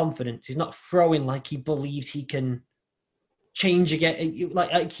confidence. He's not throwing like he believes he can change again,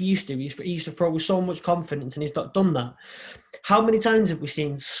 like he used to. He used to throw with so much confidence, and he's not done that. How many times have we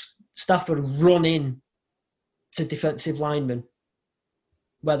seen Stafford run in to defensive linemen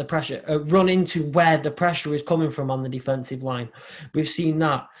where the pressure, run into where the pressure is coming from on the defensive line? We've seen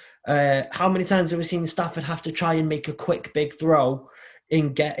that. How many times have we seen Stafford have to try and make a quick big throw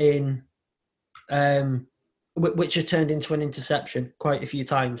in getting, which has turned into an interception quite a few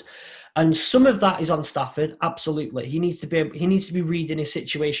times? And some of that is on Stafford, absolutely. He needs to be reading his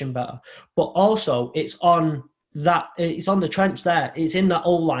situation better. But also it's on the trench there. It's in that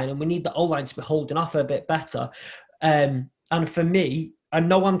O-line, and we need the O-line to be holding off a bit better. And for me, I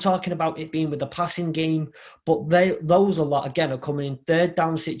know I'm talking about it being with the passing game, but those a lot, again, are coming in third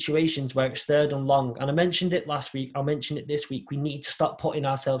down situations where it's third and long. And I mentioned it last week. I'll mention it this week. We need to stop putting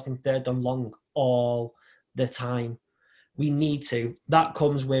ourselves in third and long all the time. We need to. That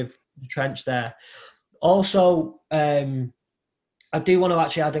comes with the trench there. Also, I do want to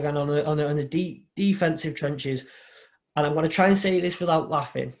actually add again on the defensive trenches, and I'm going to try and say this without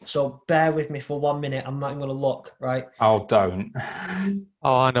laughing, so bear with me for 1 minute. I'm not even going to look, right? Oh, don't.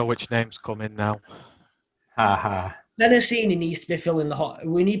 Oh, I know which names come in now. Ha ha. Penasini needs to be filling the hot.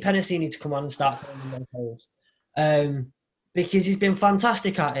 We need Penasini to come on and start filling those holes, because he's been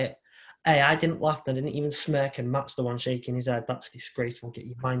fantastic at it. Hey, I didn't laugh. I didn't even smirk, and Matt's the one shaking his head. That's disgraceful. Get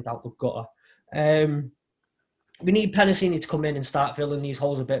your mind out the gutter. We need Penasini to come in and start filling these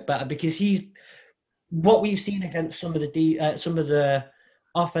holes a bit better, because he's what we've seen against some of the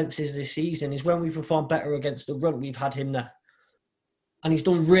offenses this season is when we perform better against the run, we've had him there, and he's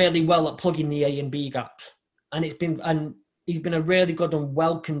done really well at plugging the A and B gaps, and he's been a really good and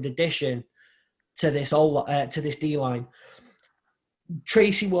welcomed addition to this D line.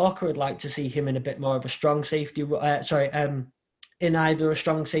 Tracy Walker, I'd like to see him in a bit more of a strong safety. In either a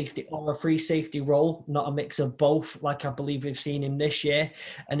strong safety or a free safety role, not a mix of both, like I believe we've seen him this year,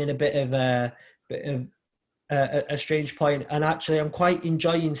 and in a bit of a strange point. And actually, I'm quite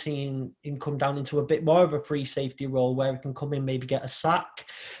enjoying seeing him come down into a bit more of a free safety role where he can come in, maybe get a sack,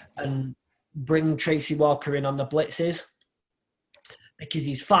 and bring Tracy Walker in on the blitzes because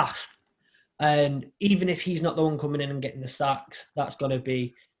he's fast. And even if he's not the one coming in and getting the sacks, that's going to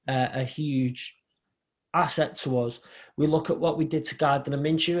be a huge asset to us. We look at what we did to Gardner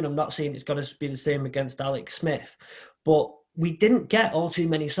Minshew, and I'm not saying it's going to be the same against Alex Smith, but we didn't get all too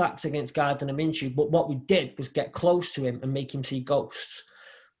many sacks against Gardner Minshew, but what we did was get close to him and make him see ghosts.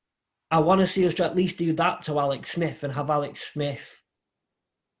 I want to see us at least do that to Alex Smith and have Alex Smith,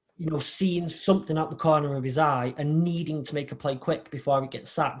 seeing something out the corner of his eye and needing to make a play quick before he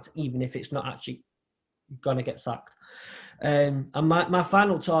gets sacked, even if it's not actually going to get sacked. And my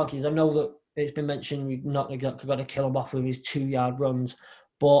final talk is, I know that it's been mentioned we're not going to kill him off with his 2-yard runs,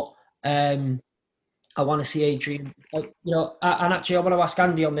 but I want to see Adrian, and actually I want to ask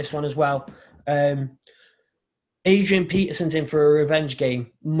Andy on this one as well. Adrian Peterson's in for a revenge game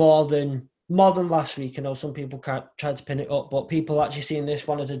more than last week. I know some people try to pin it up, but people actually seeing this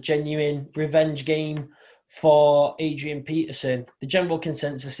one as a genuine revenge game for Adrian Peterson. The general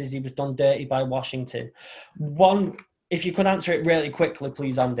consensus is he was done dirty by Washington. One, if you could answer it really quickly,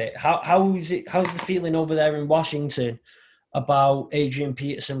 please, Andy. How's the feeling over there in Washington about Adrian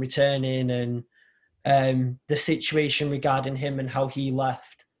Peterson returning and the situation regarding him and how he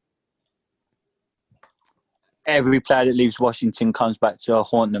left? Every player that leaves Washington comes back to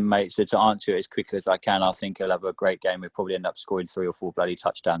haunt them, mate. So to answer it as quickly as I can, I think he'll have a great game. We'll probably end up scoring 3 or 4 bloody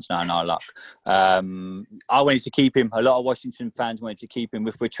touchdowns now in our luck. I wanted to keep him. A lot of Washington fans wanted to keep him.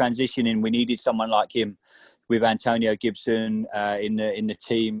 If we're transitioning, we needed someone like him with Antonio Gibson in the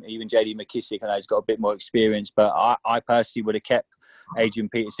team. Even J.D. McKissick, I know he's got a bit more experience, but I personally would have kept Adrian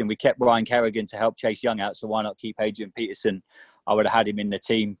Peterson. We kept Ryan Kerrigan to help Chase Young out, so why not keep Adrian Peterson? I would have had him in the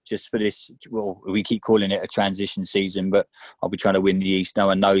team just for this. Well, we keep calling it a transition season, but I'll be trying to win the East. No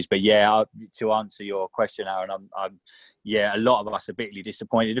one knows. But yeah, to answer your question, Aaron, a lot of us are bitterly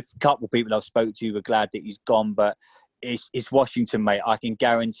disappointed. A couple of people I've spoke to were glad that he's gone, but it's Washington, mate. I can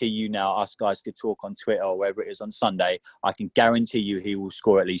guarantee you now, us guys could talk on Twitter or wherever it is on Sunday. I can guarantee you he will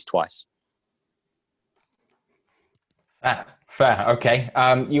score at least twice. Fair. Okay.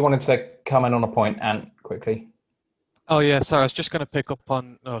 You wanted to comment on a point, Ant, quickly? Oh, yeah, sorry. I was just going to pick up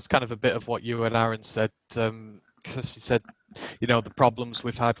on, it's kind of a bit of what you and Aaron said. Because you said, the problems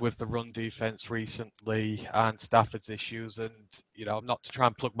we've had with the run defense recently and Stafford's issues. And, I'm not to try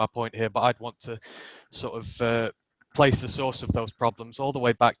and plug my point here, but I'd want to sort of place the source of those problems all the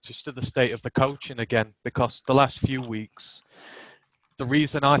way back just to the state of the coaching again. Because the last few weeks, the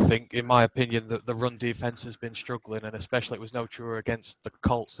reason I think, in my opinion, that the run defense has been struggling, and especially it was no truer against the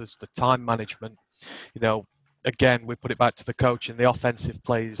Colts, is the time management. Again, we put it back to the coach, and the offensive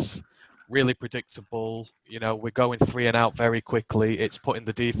plays really predictable. We're going 3 and out very quickly. It's putting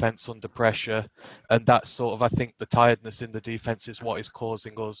the defense under pressure, and that's sort of, I think, the tiredness in the defense is what is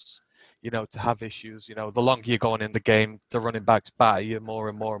causing us, to have issues. The longer you're going in the game, the running backs batter you more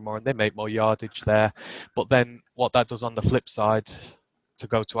and more and more, and they make more yardage there. But then what that does on the flip side, to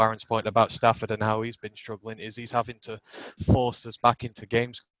go to Aaron's point about Stafford and how he's been struggling, is he's having to force us back into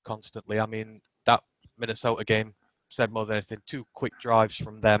games constantly. I mean, that Minnesota game said more than anything. 2 quick drives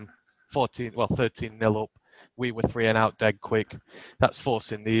from them, 13-0 up. We were 3 and out dead quick. That's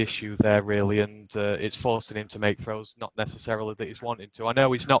forcing the issue there, really, and it's forcing him to make throws not necessarily that he's wanting to. I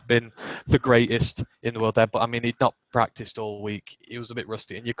know he's not been the greatest in the world there, but I mean, he'd not practiced all week. He was a bit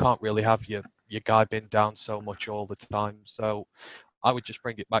rusty, and you can't really have your guy being down so much all the time. So I would just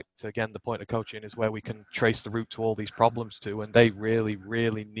bring it back to, again, the point of coaching is where we can trace the root to all these problems to, and they really,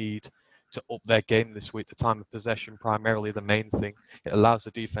 really need to up their game this week. The time of possession, primarily the main thing. It allows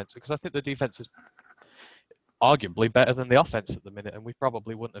the defense, because I think the defense is arguably better than the offense at the minute, and we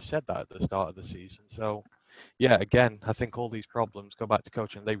probably wouldn't have said that at the start of the season. So, yeah, again, I think all these problems go back to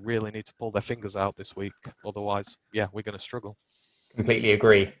coaching. They really need to pull their fingers out this week. Otherwise, yeah, we're going to struggle. Completely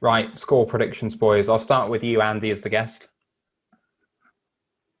agree. Right, score predictions, boys. I'll start with you, Andy, as the guest.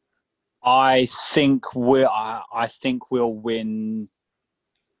 I think we'll win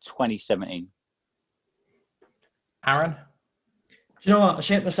 2017. Aaron? Do you know what? I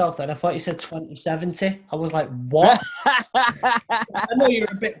shit myself then. I thought you said 2070. I was like, what? I know you're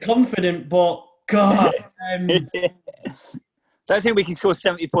a bit confident, but God. Don't think we can score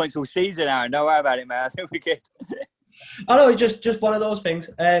 70 points all season, Aaron. Don't worry about it, man. I think we could. I know, it's just one of those things.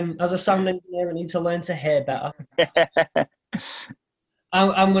 As a sound engineer, I need to learn to hear better.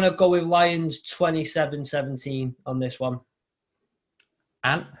 I'm going to go with Lions 27-17 on this one.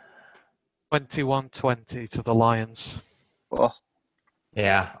 Ant? 21-20 to the Lions. Oh,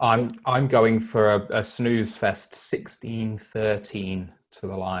 Yeah, I'm going for a snooze fest, 16-13 to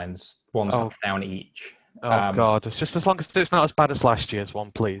the Lions, one touchdown each. God, it's just as long as it's not as bad as last year's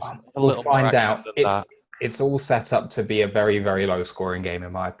one, please. We'll find out. It's all set up to be a very, very low scoring game,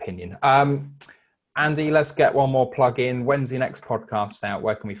 in my opinion. Andy, let's get one more plug in. When's your next podcast out?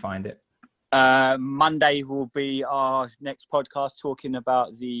 Where can we find it? Monday will be our next podcast talking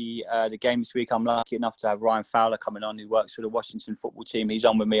about the game this week. I'm lucky enough to have Ryan Fowler coming on, who works for the Washington football team. He's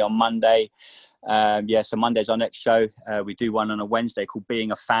on with me on Monday. So Monday's our next show. We do one on a Wednesday called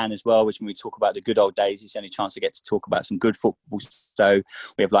Being a Fan as well, which when we talk about the good old days, it's the only chance I get to talk about some good football. So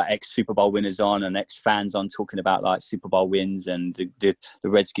we have like ex-Super Bowl winners on and ex-fans on talking about like Super Bowl wins and the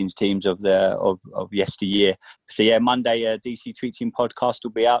Redskins teams of yesteryear. So yeah, Monday, DC Tweet Team podcast will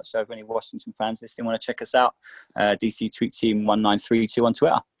be out. So if any Washington fans listening want to check us out, DC Tweet Team 1932 on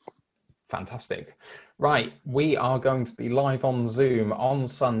Twitter. Fantastic. Right, we are going to be live on Zoom on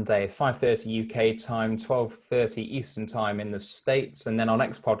Sunday, 5:30 UK time, 12:30 Eastern time in the States. And then our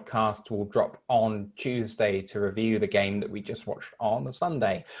next podcast will drop on Tuesday to review the game that we just watched on the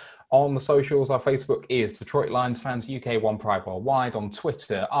Sunday. On the socials, our Facebook is Detroit Lions Fans UK, One Pride Worldwide. On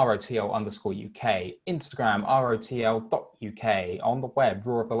Twitter, ROTL_UK. Instagram, ROTL.UK. On the web,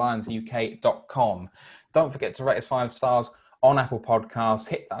 roarofthelionsuk.com. Don't forget to rate us 5 stars on Apple Podcasts.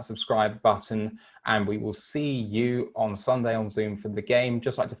 Hit that subscribe button, and we will see you on Sunday on Zoom for the game.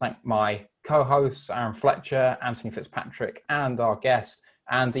 Just like to thank my co-hosts, Aaron Fletcher, Anthony Fitzpatrick, and our guest,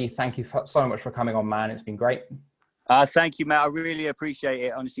 Andy. Thank you so much for coming on, man. It's been great. Thank you, Matt. I really appreciate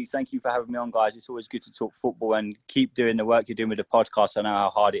it. Honestly, thank you for having me on, guys. It's always good to talk football and keep doing the work you're doing with the podcast. I know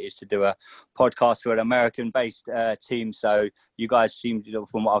how hard it is to do a podcast for an American-based team. So you guys seem to,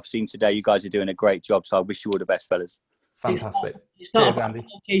 from what I've seen today, you guys are doing a great job. So I wish you all the best, fellas. Fantastic. It's not Cheers, about Andy. the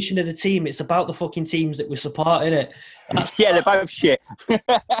location of the team. It's about the fucking teams that we're supporting, it. Yeah, they're both shit. All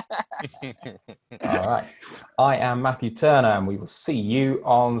right. I am Matthew Turner, and we will see you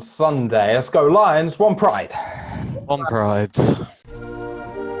on Sunday. Let's go, Lions. One pride. One pride.